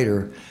a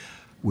writer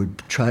would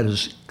try to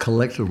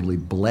collectively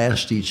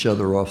blast each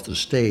other off the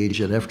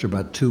stage, and after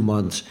about 2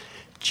 months,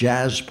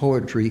 jazz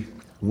poetry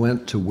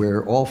went to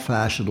where all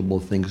fashionable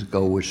things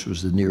go, which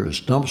was the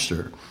nearest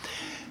dumpster.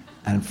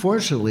 And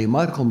fortunately,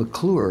 Michael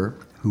McClure,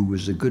 who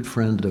was a good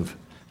friend of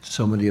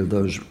so many of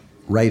those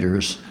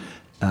writers,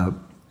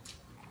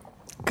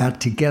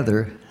 got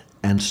together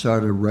and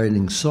started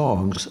writing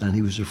songs, and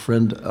he was a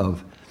friend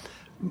of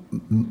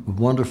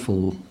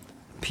wonderful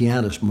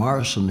pianist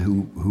Morrison,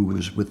 who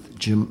was with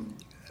Jim,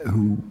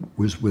 who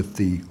was with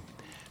the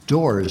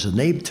Doors, and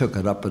they took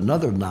it up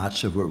another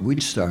notch of what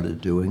we'd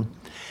started doing.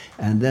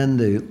 And then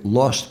the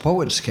Lost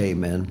Poets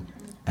came in,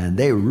 and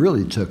they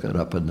really took it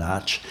up a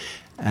notch.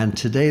 And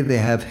today they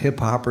have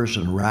hip-hoppers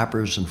and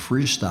rappers and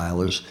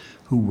freestylers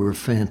who were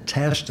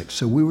fantastic.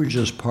 So we were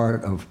just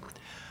part of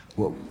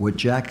what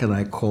Jack and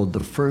I called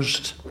the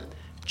first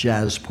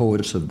jazz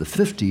poets of the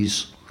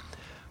 50s,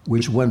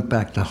 which went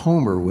back to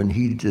Homer when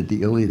he did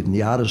the Iliad and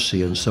the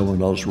Odyssey and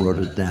someone else wrote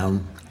it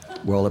down,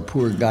 while a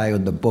poor guy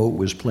on the boat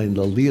was playing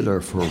the leader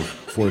for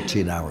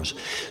 14 hours.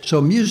 So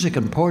music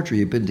and poetry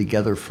have been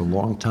together for a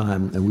long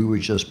time, and we were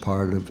just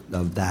part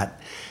of that,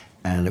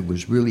 and it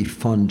was really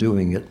fun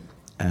doing it.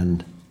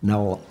 And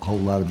now a whole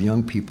lot of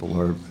young people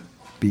are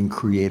being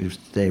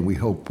creative today. We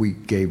hope we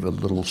gave a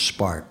little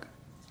spark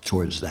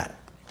towards that.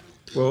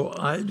 Well,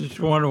 I just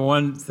wanted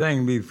one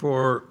thing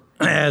before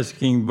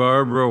asking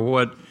Barbara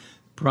what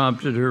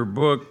prompted her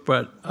book,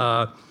 but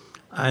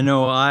I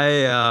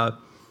know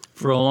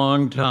for a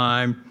long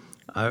time,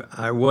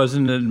 I was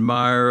an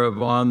admirer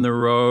of On the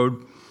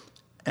Road,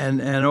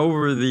 and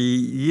over the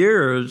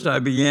years, I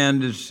began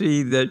to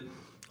see that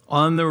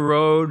On the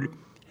Road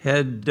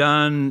had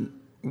done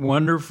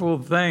wonderful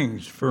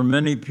things for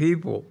many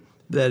people,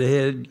 that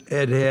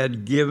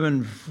had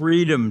given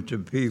freedom to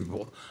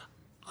people.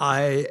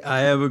 I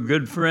have a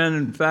good friend,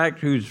 in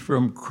fact, who's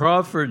from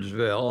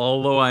Crawfordsville,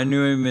 although I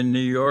knew him in New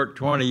York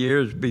 20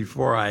 years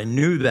before I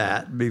knew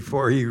that,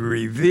 before he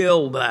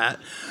revealed that.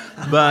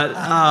 But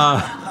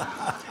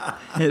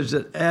he's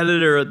an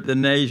editor at The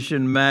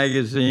Nation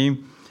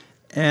magazine,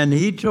 and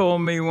he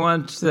told me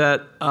once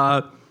that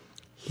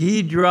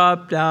he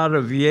dropped out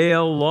of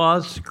Yale Law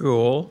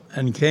School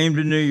and came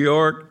to New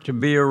York to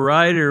be a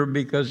writer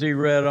because he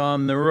read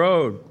On the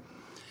Road.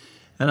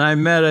 And I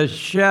met a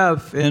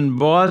chef in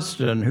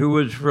Boston who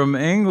was from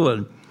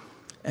England.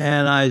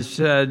 And I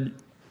said,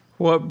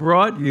 what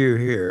brought you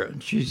here?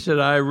 And she said,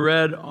 I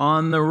read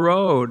On the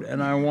Road,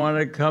 and I want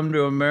to come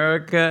to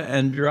America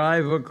and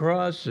drive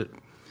across it.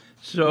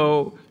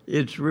 So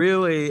it's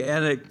really,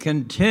 and it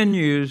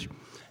continues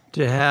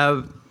to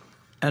have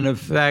an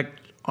effect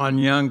on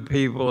young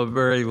people, a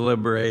very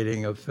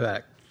liberating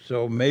effect.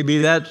 So maybe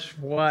that's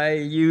why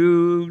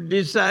you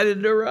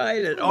decided to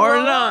write it, or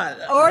not.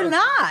 Or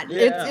not.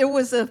 Yeah. It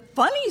was a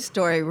funny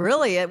story,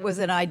 really. It was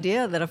an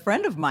idea that a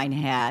friend of mine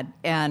had.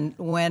 And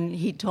when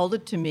he told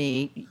it to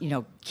me,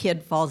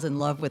 kid falls in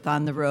love with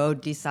On the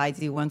Road, decides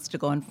he wants to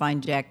go and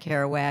find Jack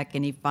Kerouac,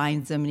 and he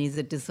finds him, and he's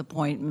a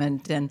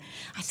disappointment. And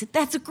I said,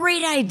 that's a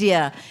great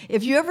idea.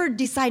 If you ever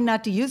decide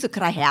not to use it,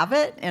 could I have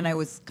it? And I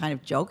was kind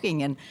of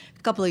joking. And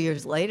a couple of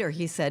years later,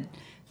 he said,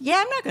 yeah,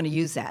 I'm not going to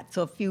use that.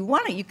 So if you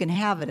want it, you can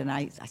have it. And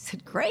I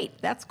said, great,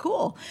 that's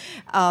cool.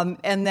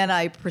 And then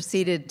I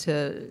proceeded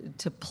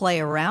to play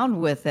around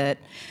with it.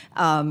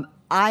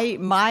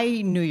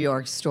 My New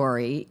York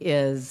story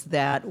is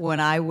that when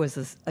I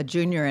was a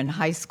junior in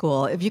high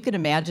school, if you can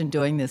imagine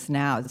doing this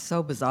now, it's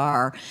so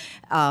bizarre.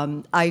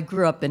 I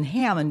grew up in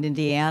Hammond,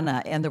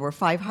 Indiana, and there were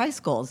 5 high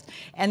schools.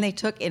 And they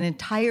took an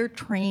entire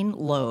train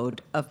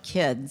load of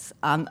kids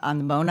on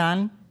the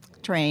Monon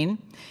train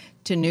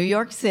to New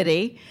York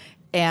City.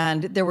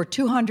 And there were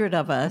 200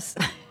 of us,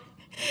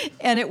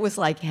 and it was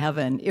like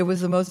heaven. It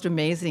was the most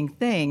amazing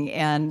thing.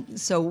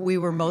 And so we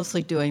were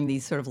mostly doing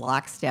these sort of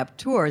lockstep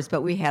tours,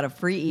 but we had a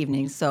free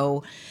evening,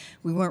 so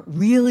we weren't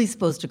really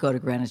supposed to go to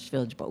Greenwich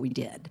Village, but we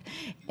did.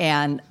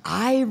 And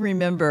I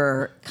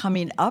remember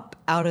coming up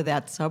out of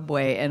that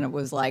subway, and it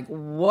was like,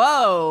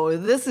 whoa,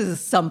 this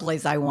is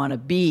someplace I want to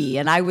be.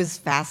 And I was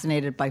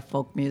fascinated by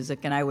folk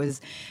music, and I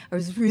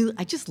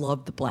just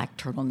loved the black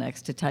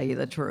turtlenecks, to tell you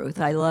the truth.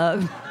 I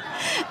love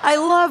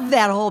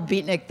that whole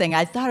beatnik thing.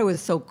 I thought it was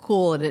so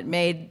cool, and it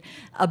made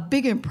a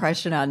big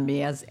impression on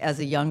me as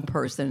a young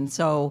person.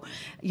 So,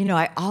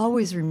 I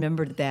always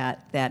remembered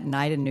that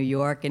night in New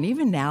York. And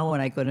even now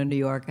when I go to New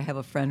York, I have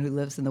a friend who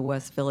lives in the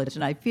West Village,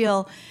 and I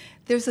feel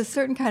there's a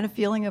certain kind of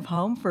feeling of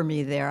home for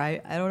me there. I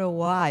don't know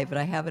why, but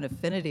I have an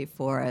affinity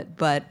for it.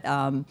 But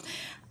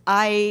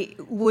I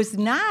was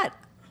not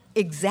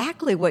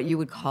exactly what you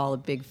would call a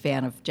big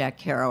fan of Jack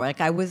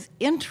Kerouac. I was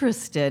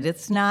interested.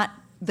 It's not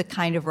the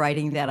kind of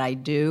writing that I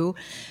do.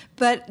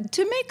 But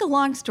to make a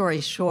long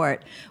story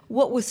short,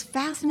 what was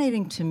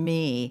fascinating to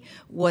me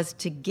was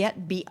to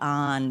get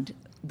beyond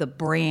the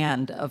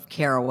brand of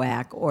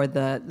Kerouac, or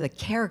the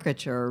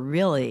caricature,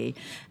 really,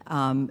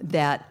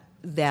 that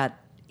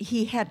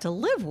he had to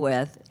live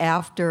with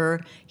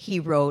after he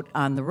wrote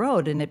On the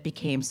Road, and it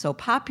became so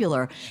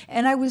popular.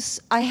 And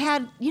I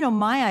had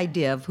my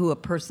idea of who a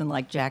person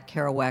like Jack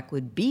Kerouac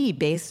would be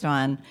based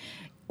on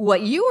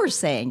what you were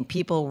saying.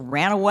 People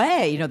ran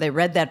away. They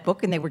read that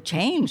book and they were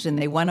changed and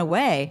they went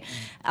away.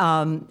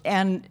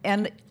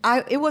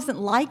 It wasn't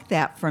like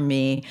that for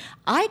me.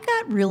 I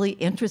got really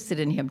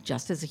interested in him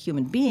just as a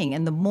human being.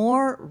 And the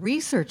more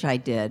research I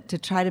did to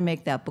try to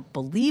make that book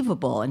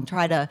believable and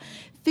try to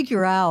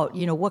figure out,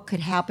 what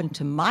could happen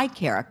to my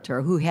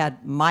character who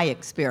had my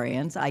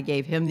experience. I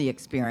gave him the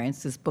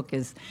experience. This book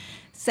is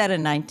set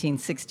in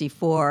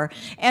 1964,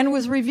 and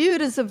was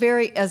reviewed as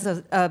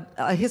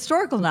a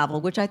historical novel,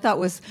 which I thought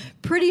was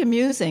pretty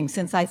amusing,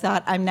 since I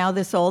thought I'm now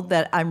this old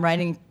that I'm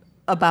writing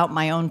about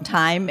my own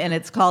time, and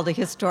it's called a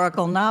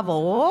historical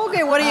novel. Well,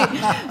 okay, what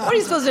are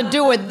you supposed to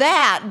do with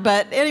that?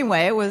 But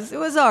anyway, it was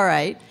all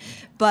right.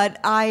 But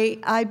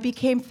I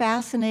became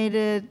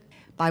fascinated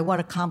by what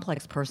a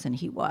complex person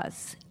he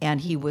was, and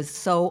he was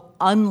so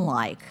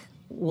unlike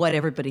what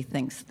everybody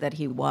thinks that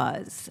he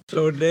was.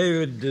 So,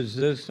 David, does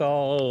this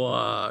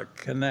all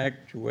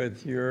connect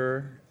with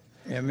your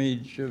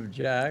image of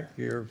Jack,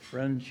 your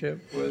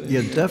friendship with him?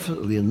 Yeah,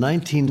 definitely. In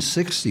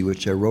 1960,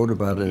 which I wrote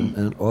about in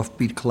an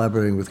offbeat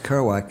collaborating with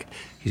Kerouac,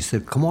 he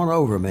said, come on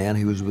over, man.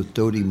 He was with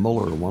Dodie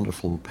Muller, a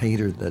wonderful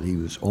painter that he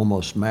was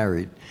almost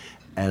married.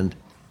 And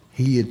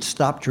he had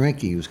stopped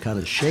drinking. He was kind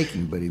of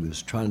shaking, but he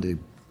was trying to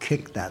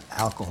kick that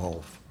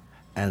alcohol.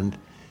 And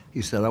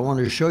he said, I want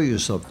to show you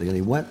something.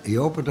 And he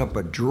opened up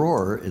a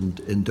drawer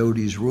in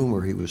Dodie's room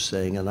where he was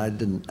staying,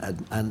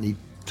 and he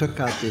took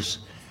out this,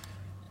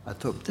 I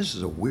thought, this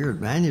is a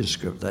weird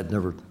manuscript.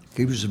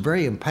 He was a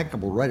very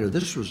impeccable writer.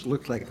 This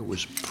looked like it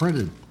was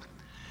printed,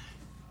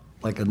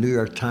 like a New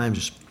York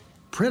Times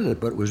printed,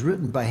 but it was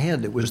written by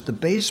hand. It was the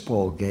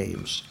baseball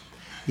games.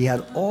 He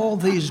had all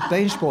these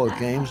baseball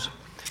games.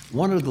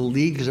 One of the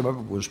leagues I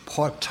remember was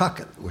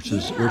Pawtucket, which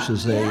is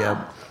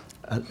a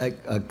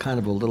kind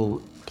of a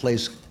little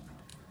place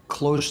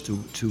close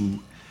to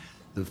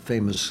the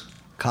famous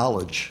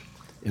college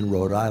in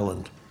Rhode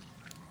Island,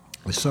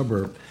 a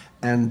suburb.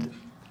 And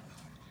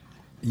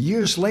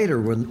years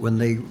later, when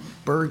the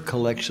Bird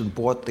Collection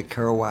bought the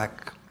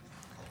Kerouac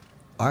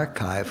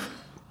archive,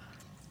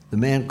 the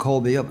man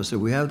called me up and said,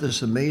 we have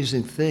this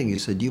amazing thing. He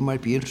said, you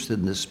might be interested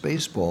in this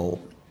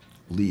baseball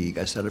league.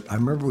 I said, I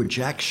remember when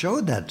Jack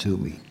showed that to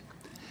me.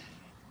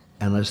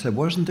 And I said,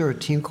 wasn't there a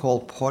team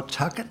called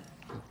Pawtucket?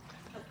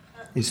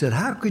 He said,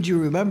 how could you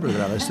remember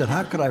that? I said,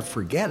 how could I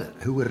forget it?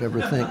 Who would ever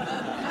think?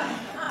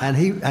 And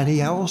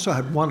he also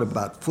had one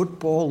about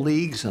football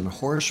leagues and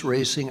horse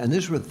racing, and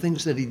these were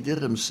things that he did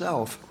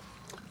himself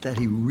that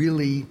he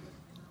really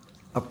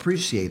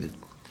appreciated.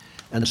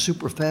 And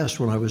super fast,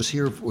 when I was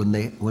here,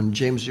 when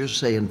James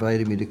Yearsay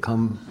invited me to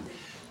come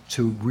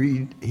to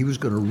read, he was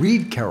going to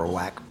read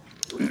Kerouac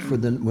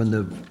when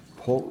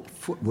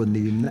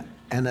the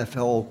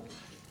NFL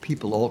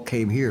people all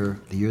came here,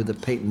 the year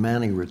that Peyton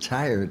Manning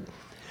retired.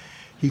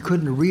 He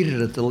couldn't read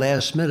it at the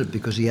last minute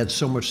because he had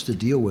so much to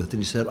deal with.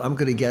 And he said, I'm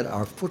going to get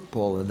our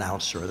football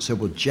announcer. I said,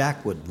 well,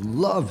 Jack would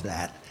love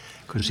that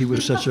because he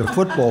was such a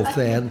football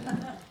fan.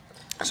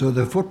 So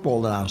the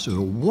football announcer was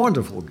a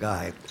wonderful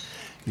guy.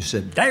 He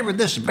said, David,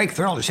 this is a big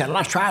thrill. He said,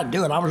 let's try and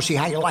do it. I want to see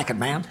how you like it,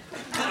 man.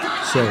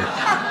 So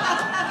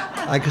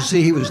I could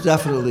see he was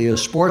definitely a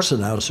sports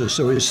announcer.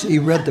 So he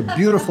read the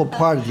beautiful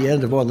part at the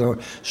end of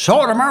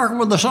so in America,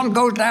 when the sun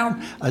goes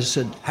down, I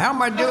said, how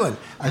am I doing?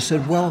 I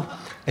said, well,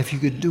 if you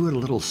could do it a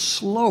little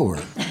slower.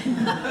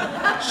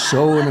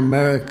 So in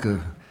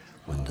America,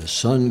 when the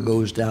sun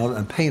goes down,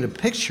 and paint a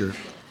picture.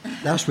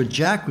 That's what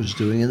Jack was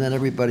doing, and then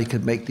everybody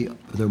could make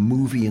the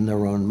movie in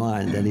their own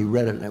mind. And he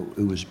read it, and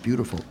it was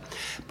beautiful.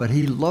 But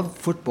he loved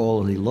football,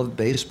 and he loved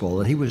baseball,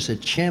 and he was a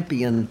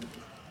champion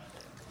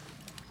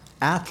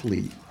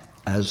athlete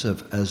as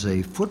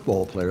a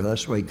football player.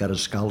 That's why he got a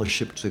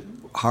scholarship to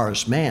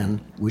Horace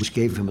Mann, which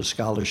gave him a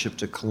scholarship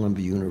to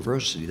Columbia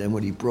University. Then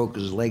when he broke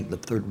his leg the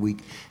third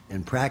week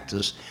in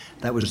practice,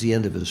 that was the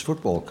end of his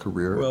football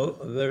career. Well,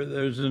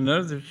 there's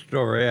another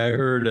story I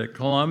heard at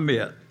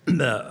Columbia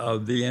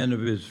of the end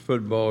of his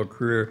football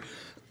career.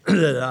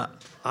 That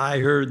I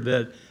heard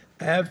that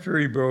after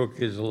he broke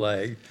his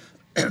leg,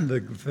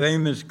 the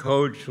famous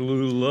coach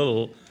Lou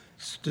Little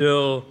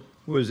still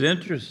was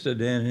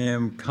interested in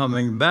him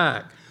coming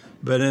back.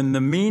 But in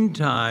the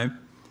meantime,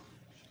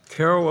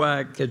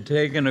 Kerouac had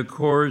taken a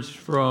course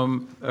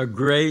from a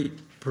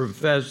great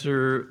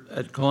professor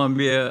at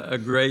Columbia, a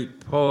great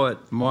poet,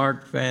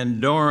 Mark Van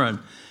Doren.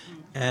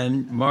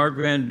 And Mark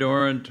Van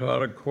Doren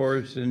taught a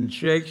course in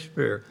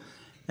Shakespeare.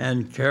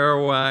 And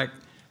Kerouac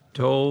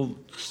told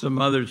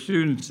some other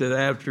students that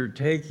after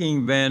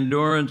taking Van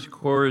Doren's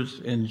course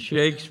in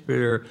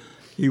Shakespeare,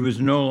 he was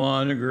no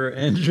longer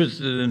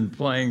interested in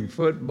playing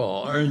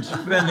football or in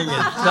spending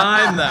his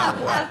time that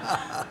way.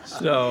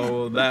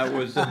 So that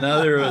was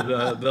another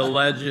of the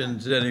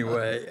legends,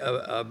 anyway,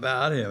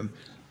 about him.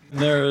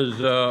 There's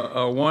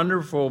a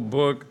wonderful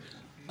book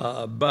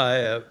by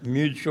a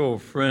mutual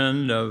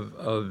friend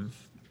of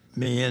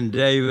me and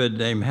David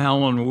named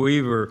Helen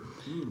Weaver,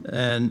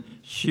 and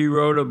she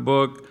wrote a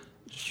book.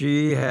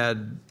 She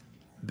had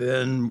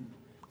been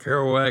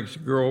Kerouac's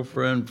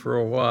girlfriend for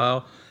a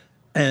while,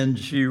 and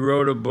she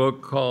wrote a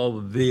book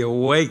called The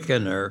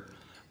Awakener,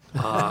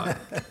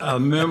 a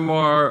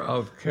memoir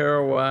of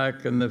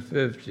Kerouac in the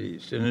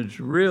 50s. And it's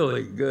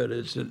really good.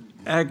 It's an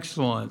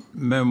excellent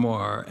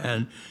memoir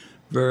and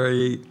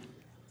very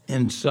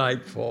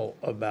insightful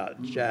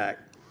about Jack.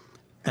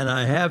 And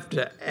I have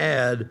to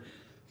add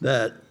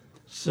that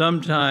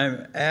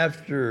sometime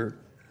after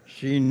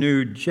she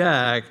knew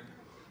Jack,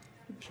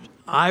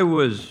 I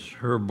was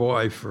her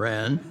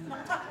boyfriend.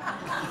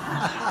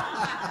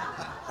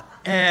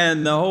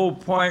 And the whole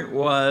point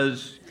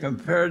was,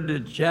 compared to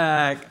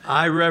Jack,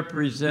 I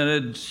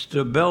represented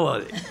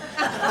stability.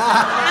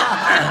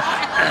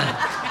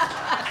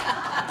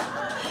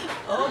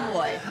 Oh,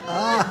 boy.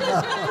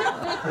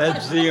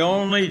 That's the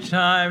only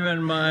time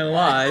in my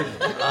life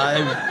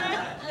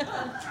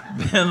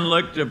I've been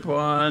looked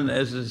upon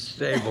as a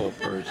stable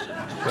person.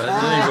 But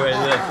anyway,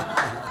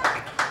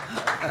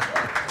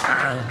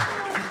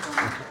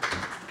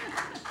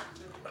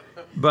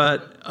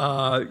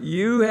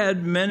 you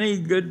had many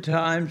good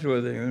times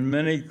with him and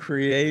many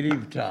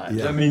creative times.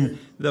 Yeah. I mean,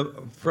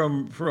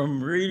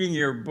 from reading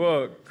your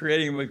book,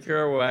 Creating with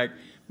Kerouac,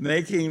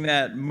 making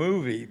that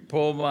movie,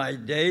 Pull My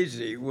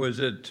Daisy, was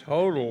a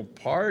total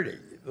party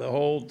the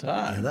whole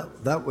time. Yeah,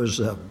 that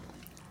was.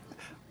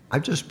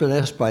 I've just been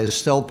asked by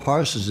Estelle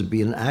Parsons to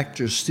be an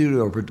actor's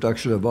studio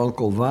production of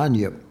Uncle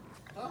Vanya,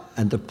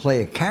 and to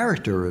play a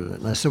character in it.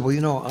 And I said, well,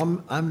 you know,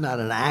 I'm not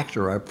an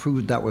actor. I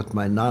proved that with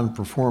my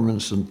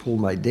non-performance in Pull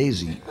My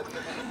Daisy.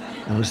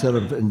 And instead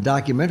of in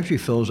documentary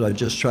films, I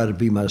just try to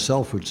be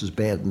myself, which is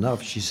bad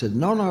enough. She said,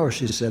 no.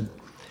 She said,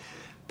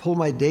 Pull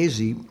My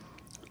Daisy.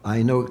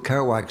 I know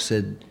Kerouac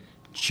said,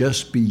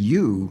 just be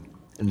you.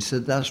 And he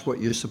said, that's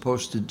what you're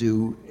supposed to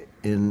do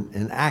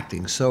in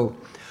acting. So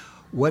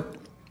what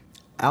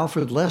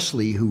Alfred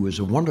Leslie, who was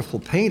a wonderful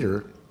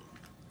painter,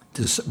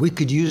 we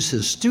could use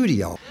his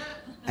studio.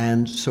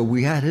 And so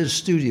we had his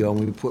studio,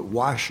 and we put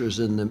washers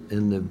in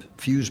the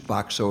fuse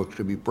box so it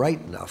could be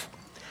bright enough.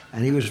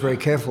 And he was very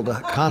careful to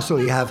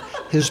constantly have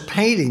his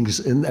paintings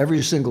in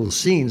every single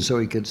scene so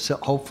he could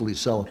hopefully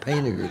sell a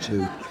painting or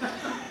two.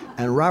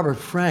 And Robert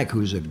Frank,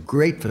 who's a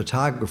great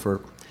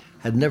photographer,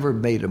 had never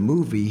made a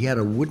movie. He had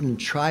a wooden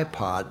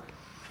tripod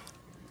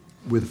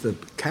with the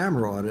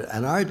camera on it.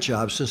 And our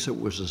job, since it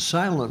was a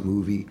silent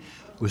movie,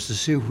 was to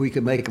see if we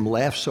could make him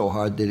laugh so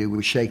hard that he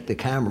would shake the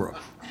camera.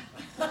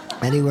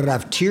 And he would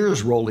have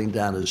tears rolling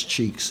down his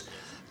cheeks.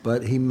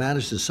 But he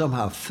managed to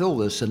somehow fill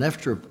this. And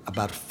after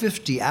about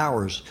 50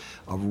 hours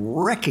of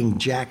wrecking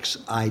Jack's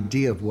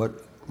idea of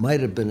what might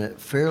have been a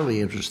fairly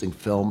interesting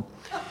film,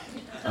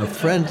 a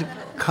friend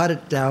cut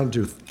it down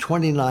to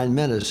 29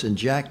 minutes, and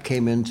Jack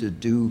came in to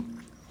do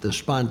the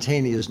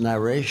spontaneous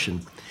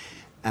narration.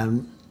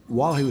 And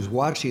while he was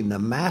watching the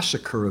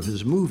massacre of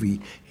his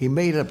movie, he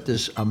made up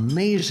this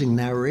amazing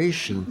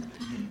narration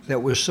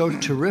that was so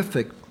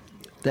terrific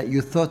that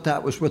you thought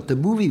that was what the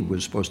movie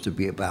was supposed to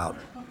be about.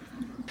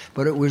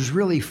 But it was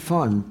really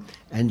fun,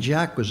 and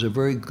Jack was a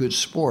very good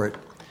sport.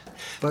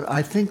 But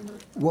I think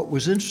what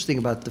was interesting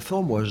about the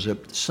film was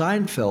that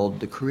Seinfeld,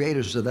 the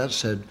creators of that,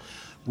 said,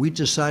 we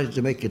decided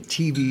to make a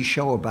TV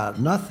show about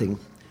nothing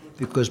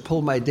because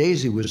Pull My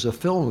Daisy was a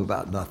film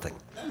about nothing.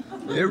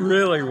 It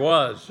really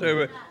was.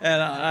 And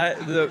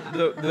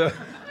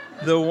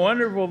the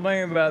wonderful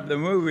thing about the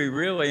movie,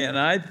 really, and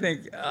I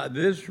think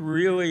this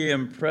really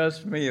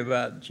impressed me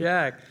about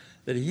Jack,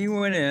 that he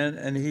went in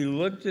and he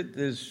looked at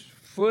this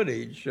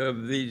footage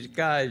of these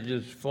guys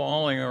just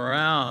falling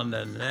around,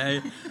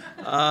 and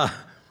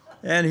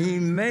he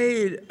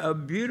made a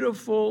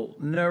beautiful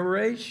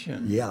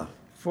narration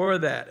for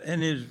that.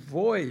 And his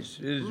voice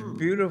is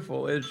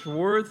beautiful. It's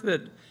worth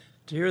it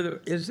to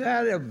hear. Is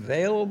that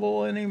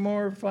available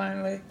anymore,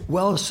 finally?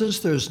 Well, since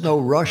there's no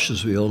rush,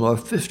 as we all know,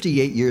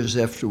 58 years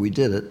after we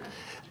did it,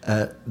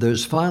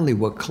 there's finally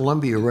what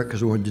Columbia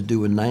Records wanted to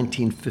do in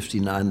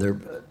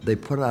 1959. They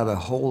put out a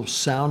whole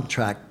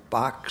soundtrack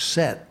box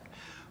set,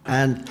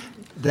 and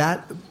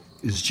that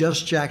is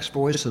just Jack's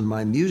voice and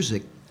my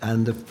music,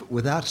 and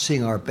without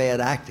seeing our bad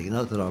acting,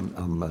 not that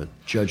I'm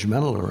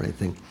judgmental or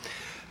anything,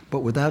 but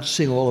without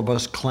seeing all of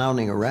us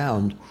clowning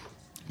around,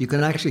 you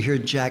can actually hear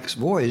Jack's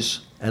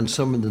voice and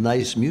some of the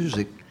nice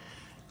music,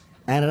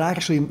 and it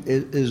actually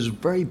is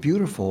very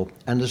beautiful,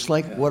 and it's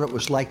like what it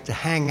was like to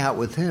hang out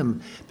with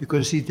him,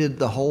 because he did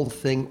the whole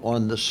thing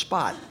on the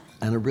spot,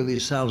 and it really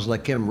sounds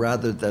like him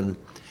rather than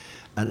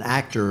an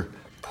actor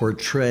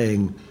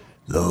portraying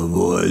the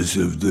voice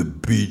of the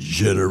Beat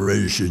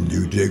Generation.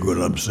 You dig what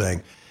I'm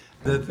saying?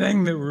 The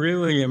thing that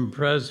really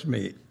impressed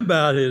me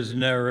about his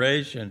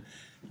narration,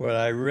 what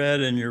I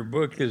read in your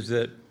book, is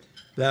that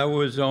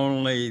was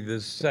only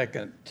the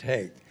second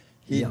take.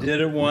 He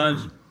did it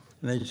once,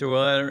 and they said,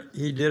 well,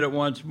 he did it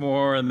once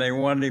more, and they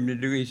wanted him to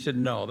do it. He said,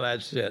 no,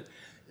 that's it.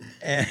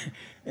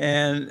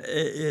 And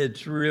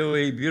it's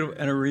really beautiful.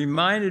 And it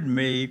reminded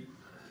me, in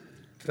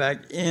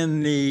fact,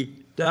 in the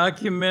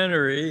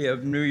documentary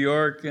of New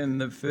York in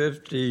the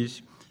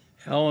 50s,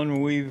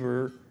 Helen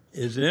Weaver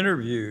is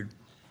interviewed,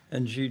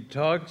 and she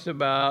talks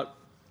about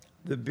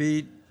the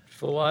beat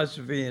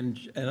philosophy,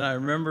 and I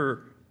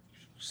remember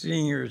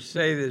seeing her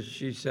say this.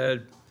 She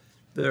said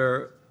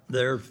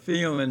their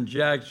feeling,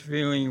 Jack's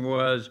feeling,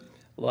 was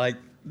like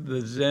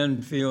the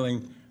Zen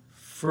feeling,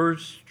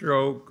 first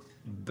stroke,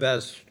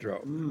 best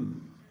stroke.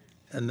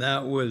 And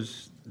that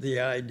was the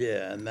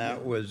idea, and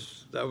that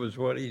was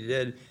what he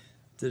did.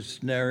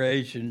 This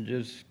narration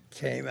just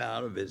came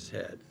out of his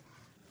head.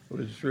 It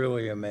was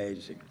really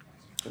amazing.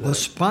 Well,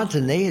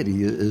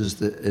 spontaneity is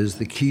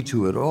the key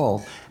to it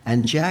all.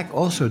 And Jack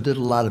also did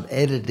a lot of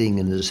editing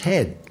in his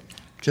head,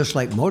 just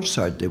like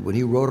Mozart did. When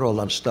he wrote all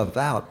that stuff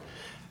out,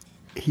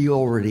 he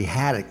already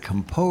had it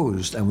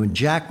composed. And when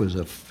Jack was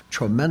a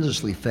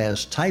tremendously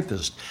fast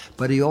typist,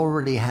 but he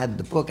already had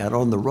the book. Out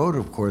on the Road,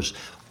 of course,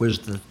 was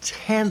the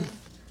 10th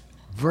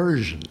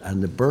version,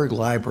 and the Berg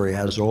Library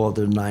has all of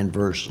their 9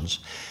 versions.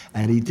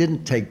 And he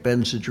didn't take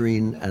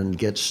Benzedrine and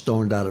get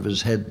stoned out of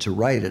his head to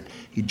write it.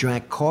 He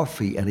drank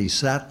coffee, and he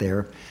sat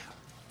there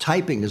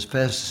typing as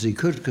fast as he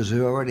could because he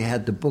already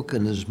had the book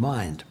in his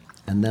mind.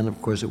 And then,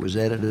 of course, it was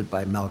edited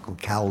by Malcolm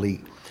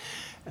Cowley.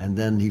 And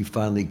then he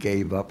finally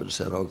gave up and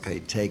said, okay,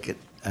 take it.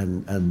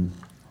 And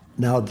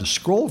now the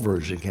scroll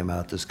version came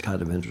out that's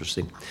kind of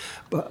interesting.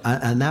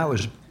 And that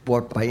was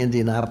bought by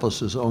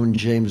Indianapolis's own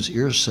James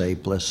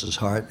Irsay, bless his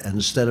heart. And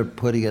instead of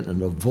putting it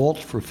in a vault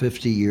for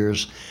 50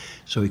 years,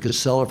 so he could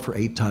sell it for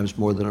 8 times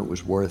more than it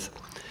was worth,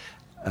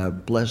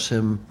 bless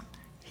him,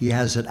 he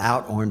has it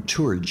out on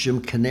tour. Jim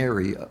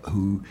Canary,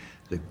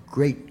 the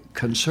great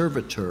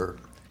conservator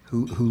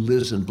who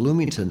lives in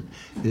Bloomington,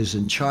 is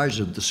in charge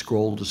of the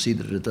scroll to see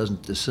that it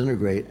doesn't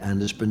disintegrate,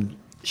 and has been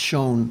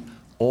shown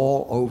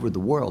all over the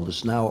world.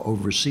 It's now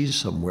overseas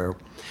somewhere.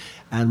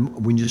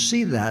 And when you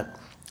see that,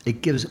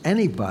 it gives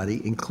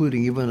anybody,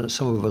 including even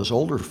some of us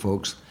older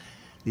folks,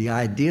 the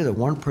idea that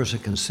one person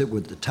can sit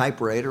with the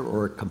typewriter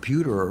or a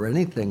computer or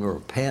anything or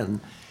a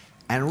pen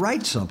and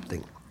write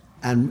something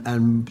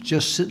and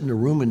just sit in a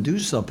room and do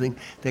something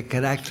that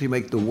can actually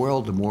make the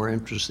world a more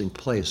interesting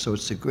place. So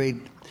it's a great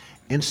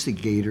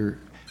instigator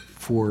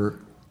for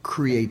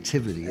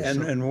creativity.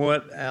 And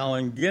what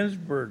Allen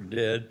Ginsberg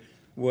did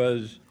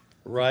was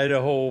write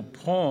a whole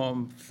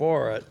poem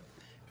for it.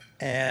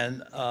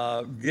 And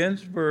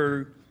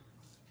Ginsberg,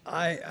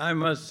 I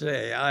must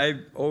say,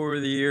 over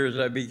the years,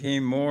 I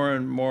became more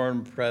and more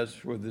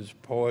impressed with his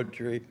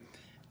poetry.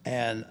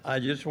 And I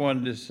just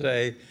wanted to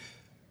say,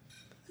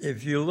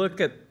 if you look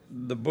at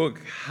the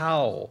book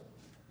Howl,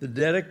 the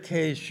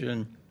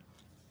dedication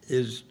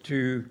is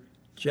to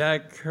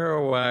Jack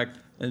Kerouac,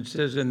 and it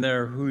says in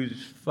there,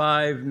 whose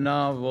 5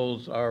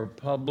 novels are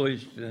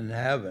published in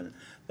heaven.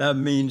 That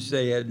means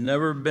they had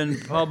never been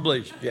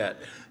published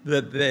yet,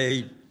 that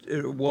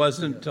it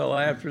wasn't till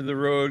after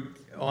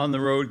On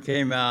the Road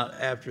came out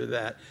after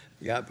that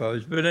got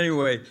published. But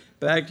anyway,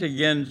 back to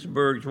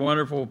Ginsberg's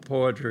wonderful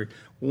poetry.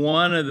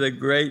 One of the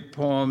great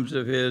poems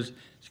of his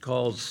is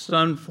called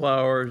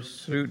Sunflower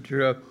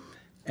Sutra,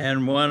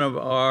 and one of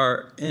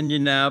our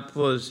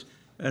Indianapolis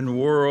and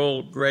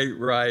world great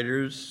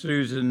writers,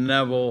 Susan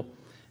Neville,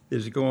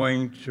 is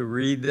going to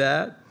read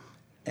that.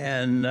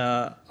 And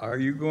are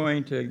you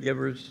going to give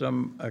her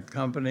some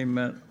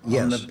accompaniment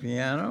on the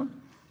piano?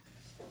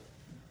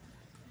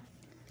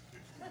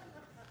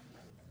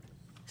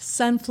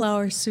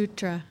 Sunflower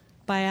Sutra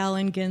by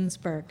Allen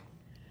Ginsberg.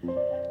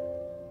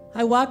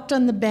 I walked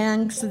on the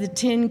banks of the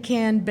Tin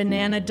Can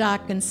Banana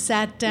Dock and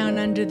sat down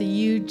under the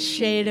huge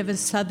shade of a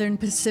Southern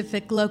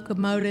Pacific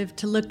locomotive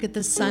to look at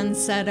the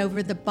sunset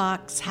over the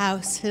box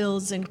house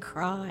hills and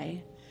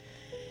cry.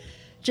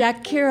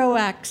 Jack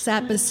Kerouac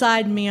sat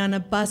beside me on a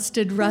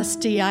busted,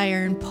 rusty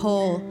iron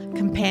pole,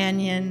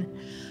 companion.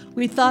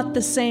 We thought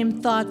the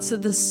same thoughts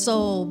of the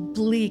soul,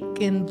 bleak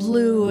and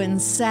blue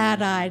and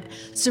sad-eyed,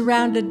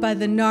 surrounded by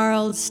the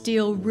gnarled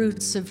steel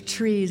roots of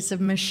trees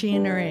of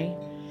machinery.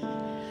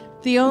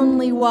 The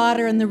only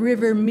water in the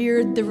river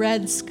mirrored the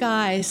red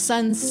sky.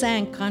 Sun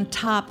sank on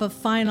top of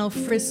final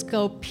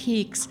Frisco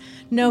peaks.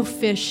 No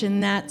fish in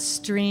that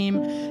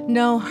stream,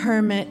 no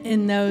hermit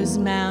in those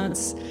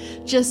mounts.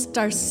 Just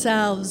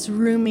ourselves,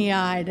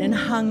 roomy-eyed and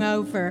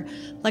hungover,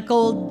 like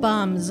old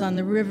bums on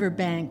the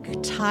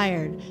riverbank,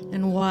 tired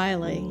and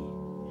wily.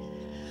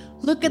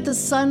 Look at the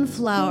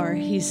sunflower,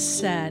 he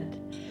said.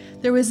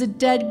 There was a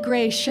dead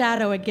gray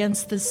shadow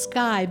against the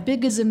sky,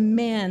 big as a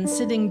man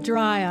sitting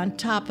dry on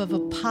top of a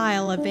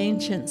pile of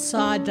ancient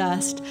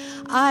sawdust.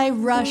 I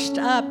rushed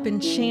up,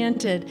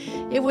 enchanted.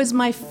 It was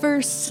my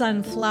first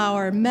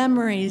sunflower,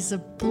 memories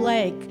of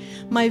Blake,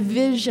 my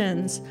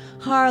visions,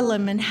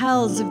 Harlem and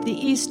hells of the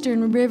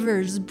eastern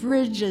rivers,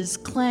 bridges,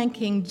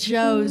 clanking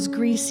Joes,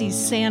 greasy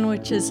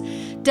sandwiches,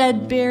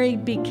 dead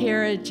buried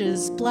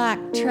carriages, black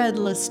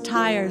treadless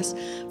tires,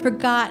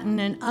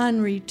 forgotten and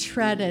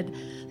unretreaded.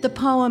 The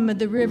poem of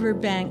the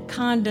riverbank,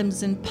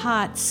 condoms and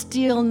pots,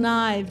 steel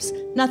knives,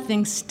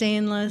 nothing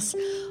stainless,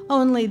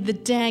 only the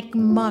dank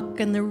muck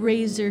and the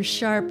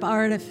razor-sharp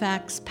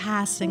artifacts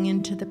passing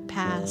into the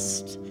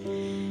past.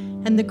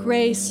 And the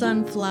gray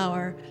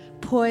sunflower,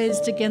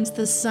 poised against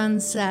the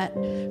sunset,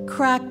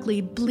 crackly,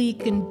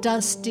 bleak, and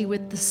dusty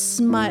with the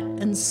smut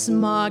and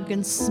smog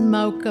and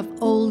smoke of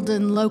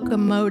olden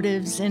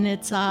locomotives in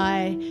its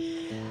eye.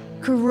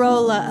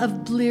 Corolla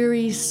of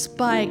bleary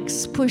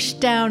spikes, pushed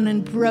down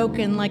and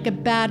broken like a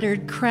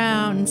battered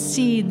crown,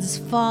 seeds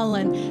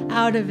fallen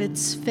out of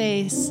its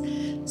face,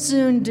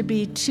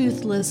 soon-to-be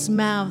toothless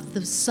mouth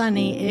of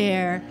sunny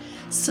air,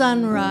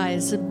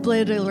 sunrise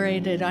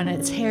obliterated on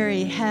its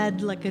hairy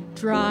head like a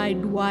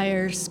dried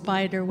wire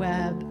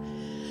spiderweb.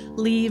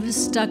 Leaves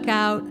stuck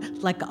out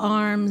like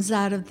arms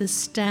out of the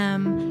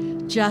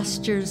stem,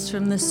 gestures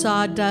from the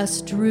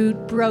sawdust root,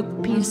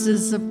 broke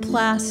pieces of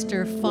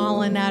plaster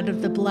fallen out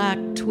of the black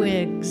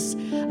twigs,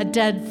 a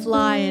dead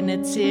fly in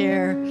its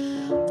ear.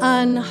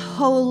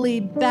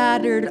 Unholy,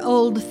 battered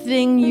old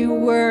thing you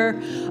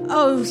were.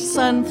 Oh,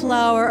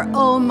 sunflower,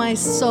 oh, my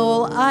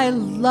soul, I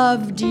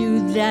loved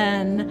you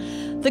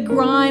then. The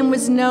grime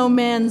was no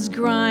man's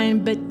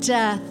grime, but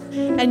death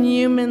and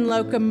human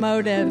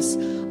locomotives.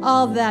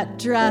 All that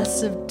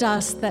dress of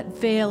dust, that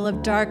veil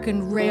of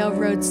darkened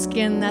railroad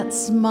skin, that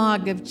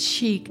smog of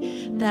cheek,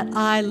 that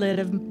eyelid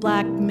of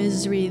black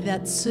misery,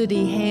 that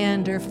sooty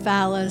hand or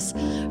phallus,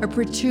 or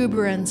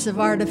protuberance of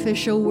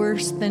artificial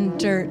worse than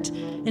dirt,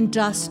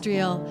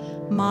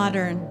 industrial,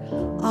 modern,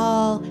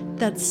 all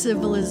that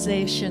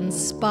civilization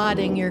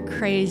spotting your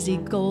crazy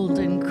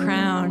golden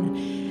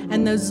crown.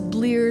 And those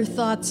blear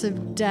thoughts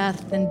of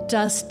death and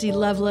dusty,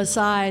 loveless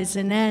eyes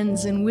and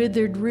ends and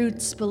withered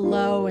roots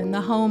below, and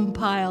the home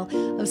pile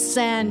of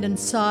sand and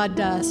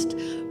sawdust,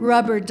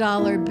 rubber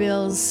dollar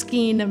bills,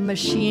 skein of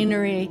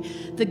machinery,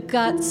 the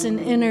guts and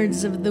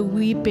innards of the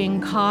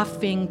weeping,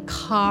 coughing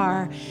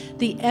car,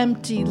 the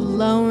empty,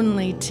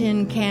 lonely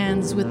tin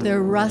cans with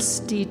their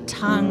rusty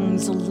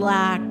tongues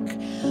lack.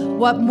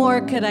 What more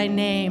could I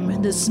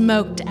name? The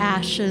smoked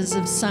ashes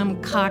of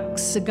some cocked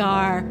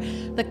cigar,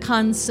 the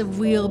cunts of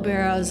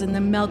wheelbarrows and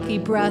the milky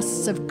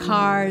breasts of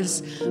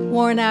cars,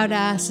 worn out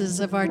asses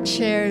of our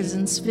chairs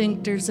and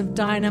sphincters of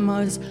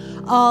dynamos,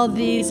 all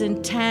these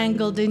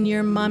entangled in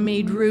your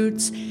mummied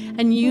roots,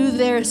 and you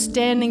there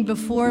standing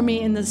before me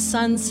in the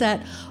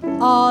sunset,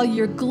 all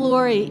your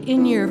glory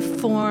in your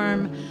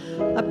form.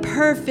 A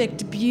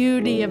perfect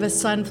beauty of a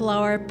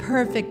sunflower,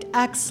 perfect,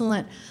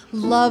 excellent,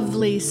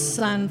 lovely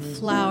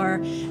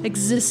sunflower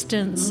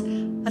existence,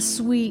 a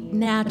sweet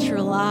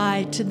natural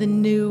eye to the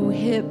new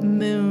hip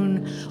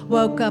moon,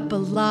 woke up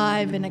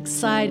alive and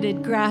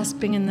excited,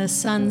 grasping in the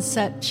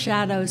sunset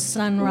shadow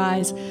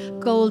sunrise,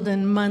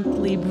 golden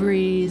monthly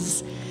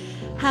breeze.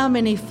 How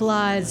many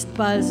flies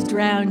buzzed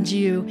round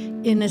you,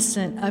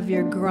 innocent of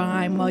your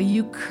grime, while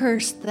you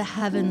cursed the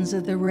heavens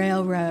of the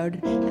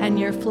railroad and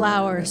your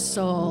flower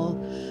soul,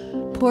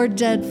 Poor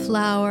dead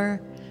flower,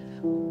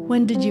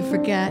 when did you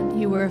forget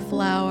you were a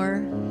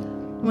flower?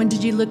 When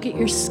did you look at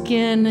your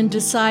skin and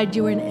decide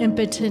you were an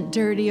impotent,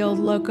 dirty old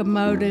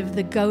locomotive,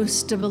 the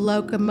ghost of a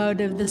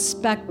locomotive, the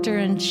specter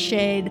and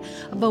shade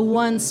of a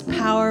once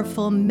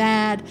powerful,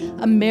 mad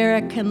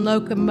American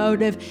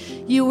locomotive?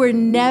 You were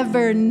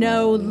never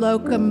no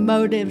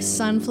locomotive,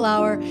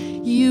 sunflower.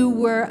 You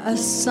were a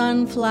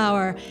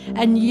sunflower,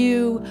 and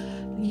you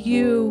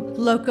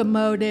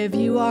locomotive,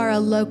 you are a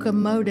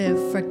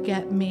locomotive,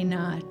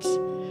 forget-me-not.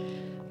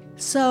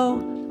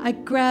 So I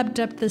grabbed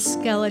up the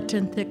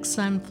skeleton-thick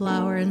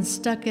sunflower and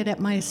stuck it at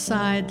my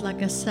side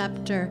like a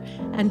scepter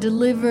and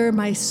deliver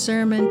my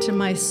sermon to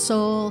my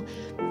soul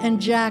and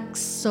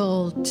Jack's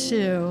soul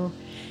too,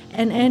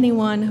 and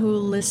anyone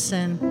who'll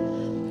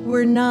listen.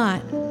 We're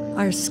not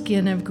our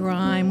skin of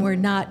grime. We're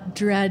not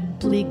dread,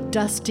 bleak,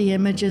 dusty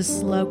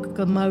images,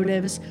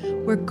 locomotives.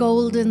 We're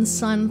golden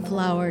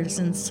sunflowers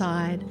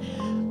inside,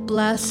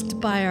 blessed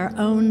by our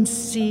own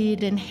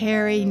seed and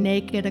hairy,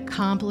 naked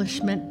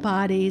accomplishment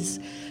bodies,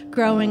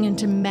 growing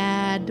into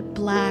mad,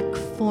 black,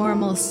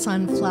 formal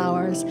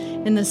sunflowers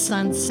in the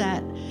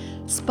sunset,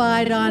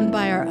 spied on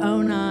by our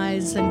own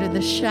eyes under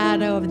the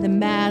shadow of the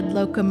mad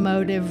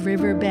locomotive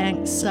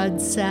riverbank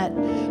sunset,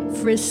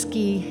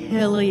 frisky,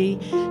 hilly,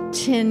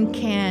 tin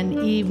can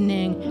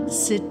evening,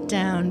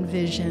 sit-down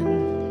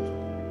vision.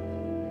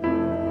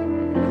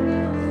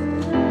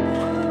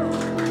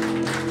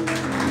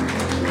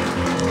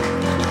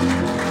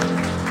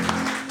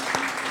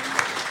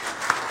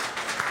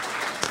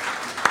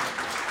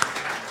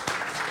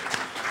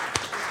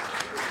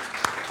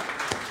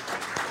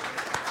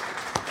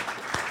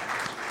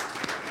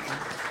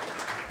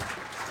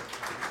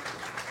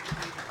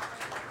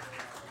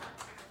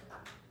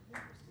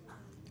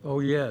 Oh,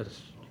 yes.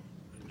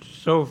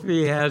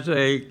 Sophie has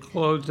a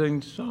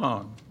closing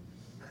song.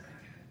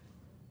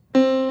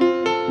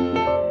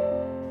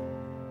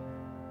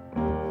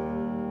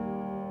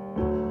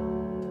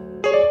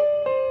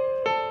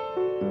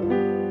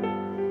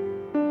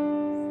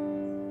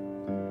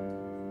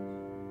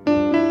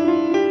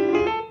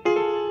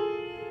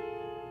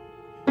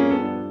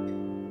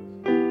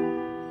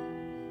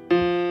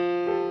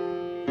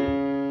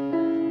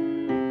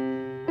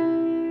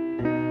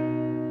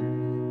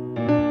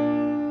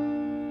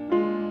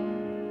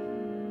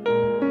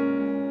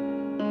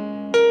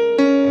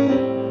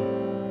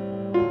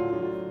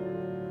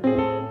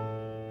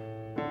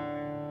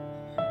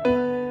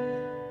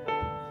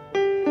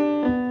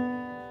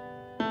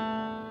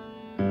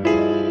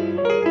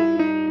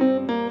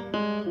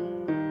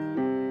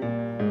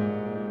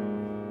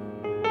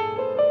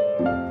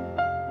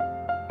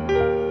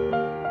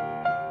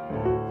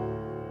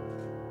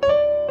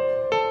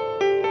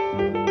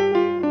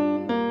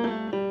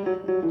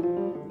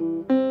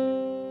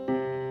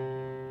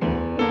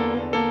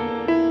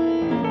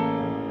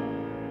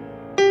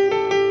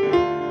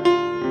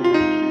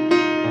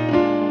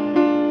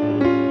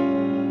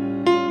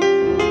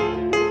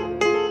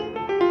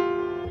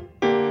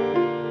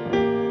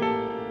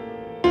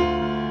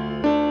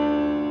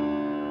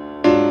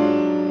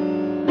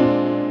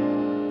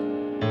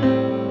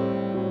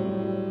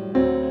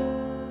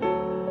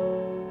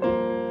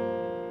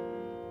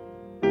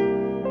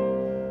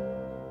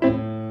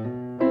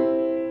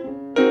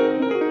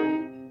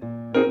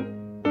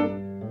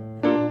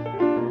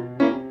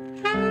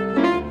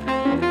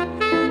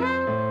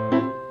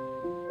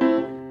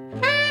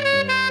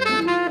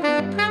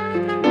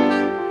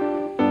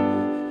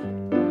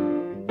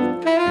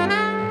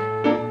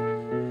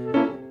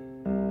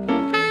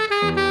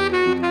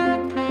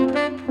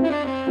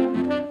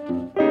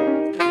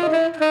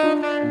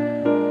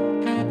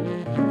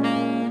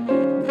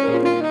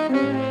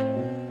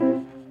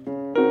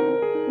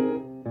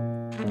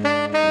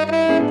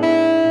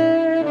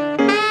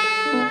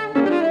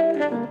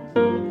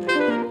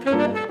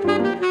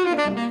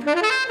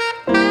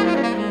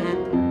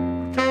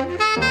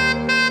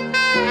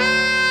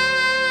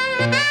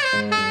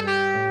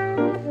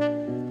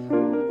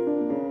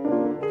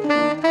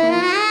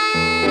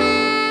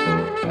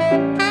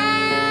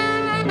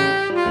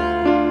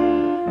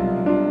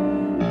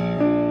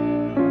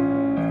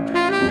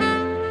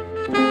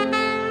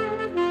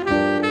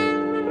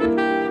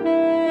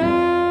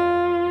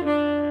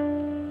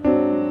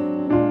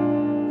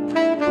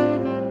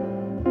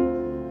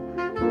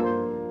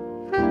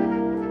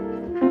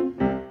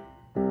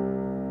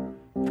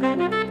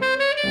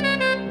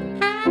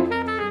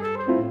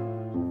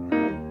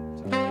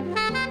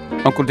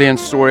 Uncle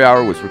Dan's Story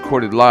Hour was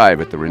recorded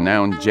live at the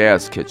renowned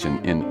Jazz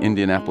Kitchen in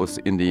Indianapolis,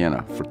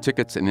 Indiana. For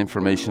tickets and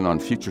information on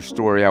future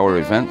Story Hour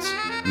events,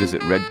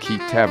 visit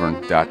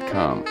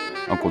redkeytavern.com.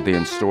 Uncle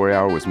Dan's Story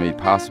Hour was made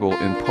possible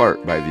in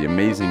part by the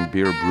amazing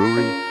beer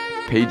brewery,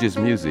 Page's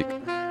Music,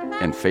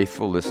 and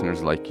faithful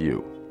listeners like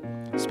you.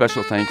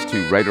 Special thanks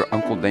to writer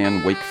Uncle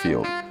Dan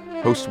Wakefield,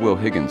 host Will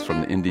Higgins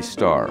from the Indy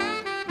Star,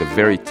 the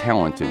very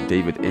talented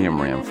David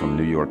Amram from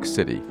New York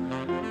City,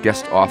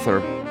 guest author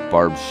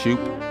Barb Shoup,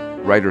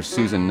 writer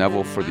Susan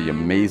Neville for the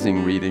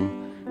amazing reading,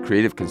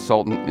 creative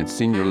consultant and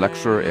senior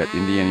lecturer at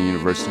Indiana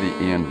University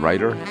and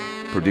writer,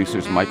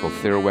 producers Michael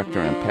Thierwechter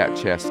and Pat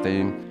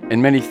Chastain,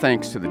 and many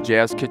thanks to the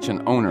Jazz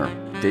Kitchen owner,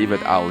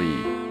 David Ali,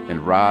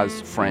 and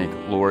Roz, Frank,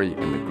 Lori,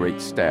 and the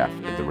great staff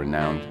at the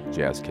renowned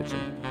Jazz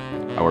Kitchen.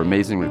 Our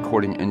amazing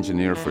recording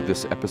engineer for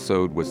this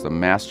episode was the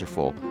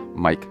masterful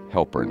Mike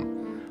Halpern.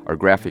 Our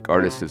graphic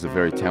artist is the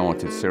very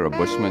talented Sarah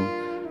Bushman.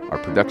 Our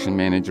production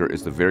manager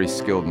is the very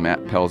skilled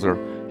Matt Pelzer.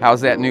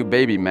 How's that new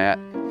baby, Matt?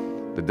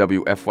 The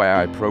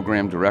WFYI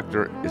program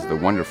director is the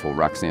wonderful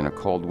Roxana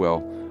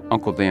Caldwell.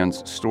 Uncle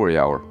Dan's Story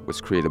Hour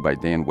was created by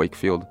Dan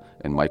Wakefield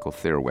and Michael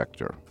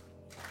Thierwechter.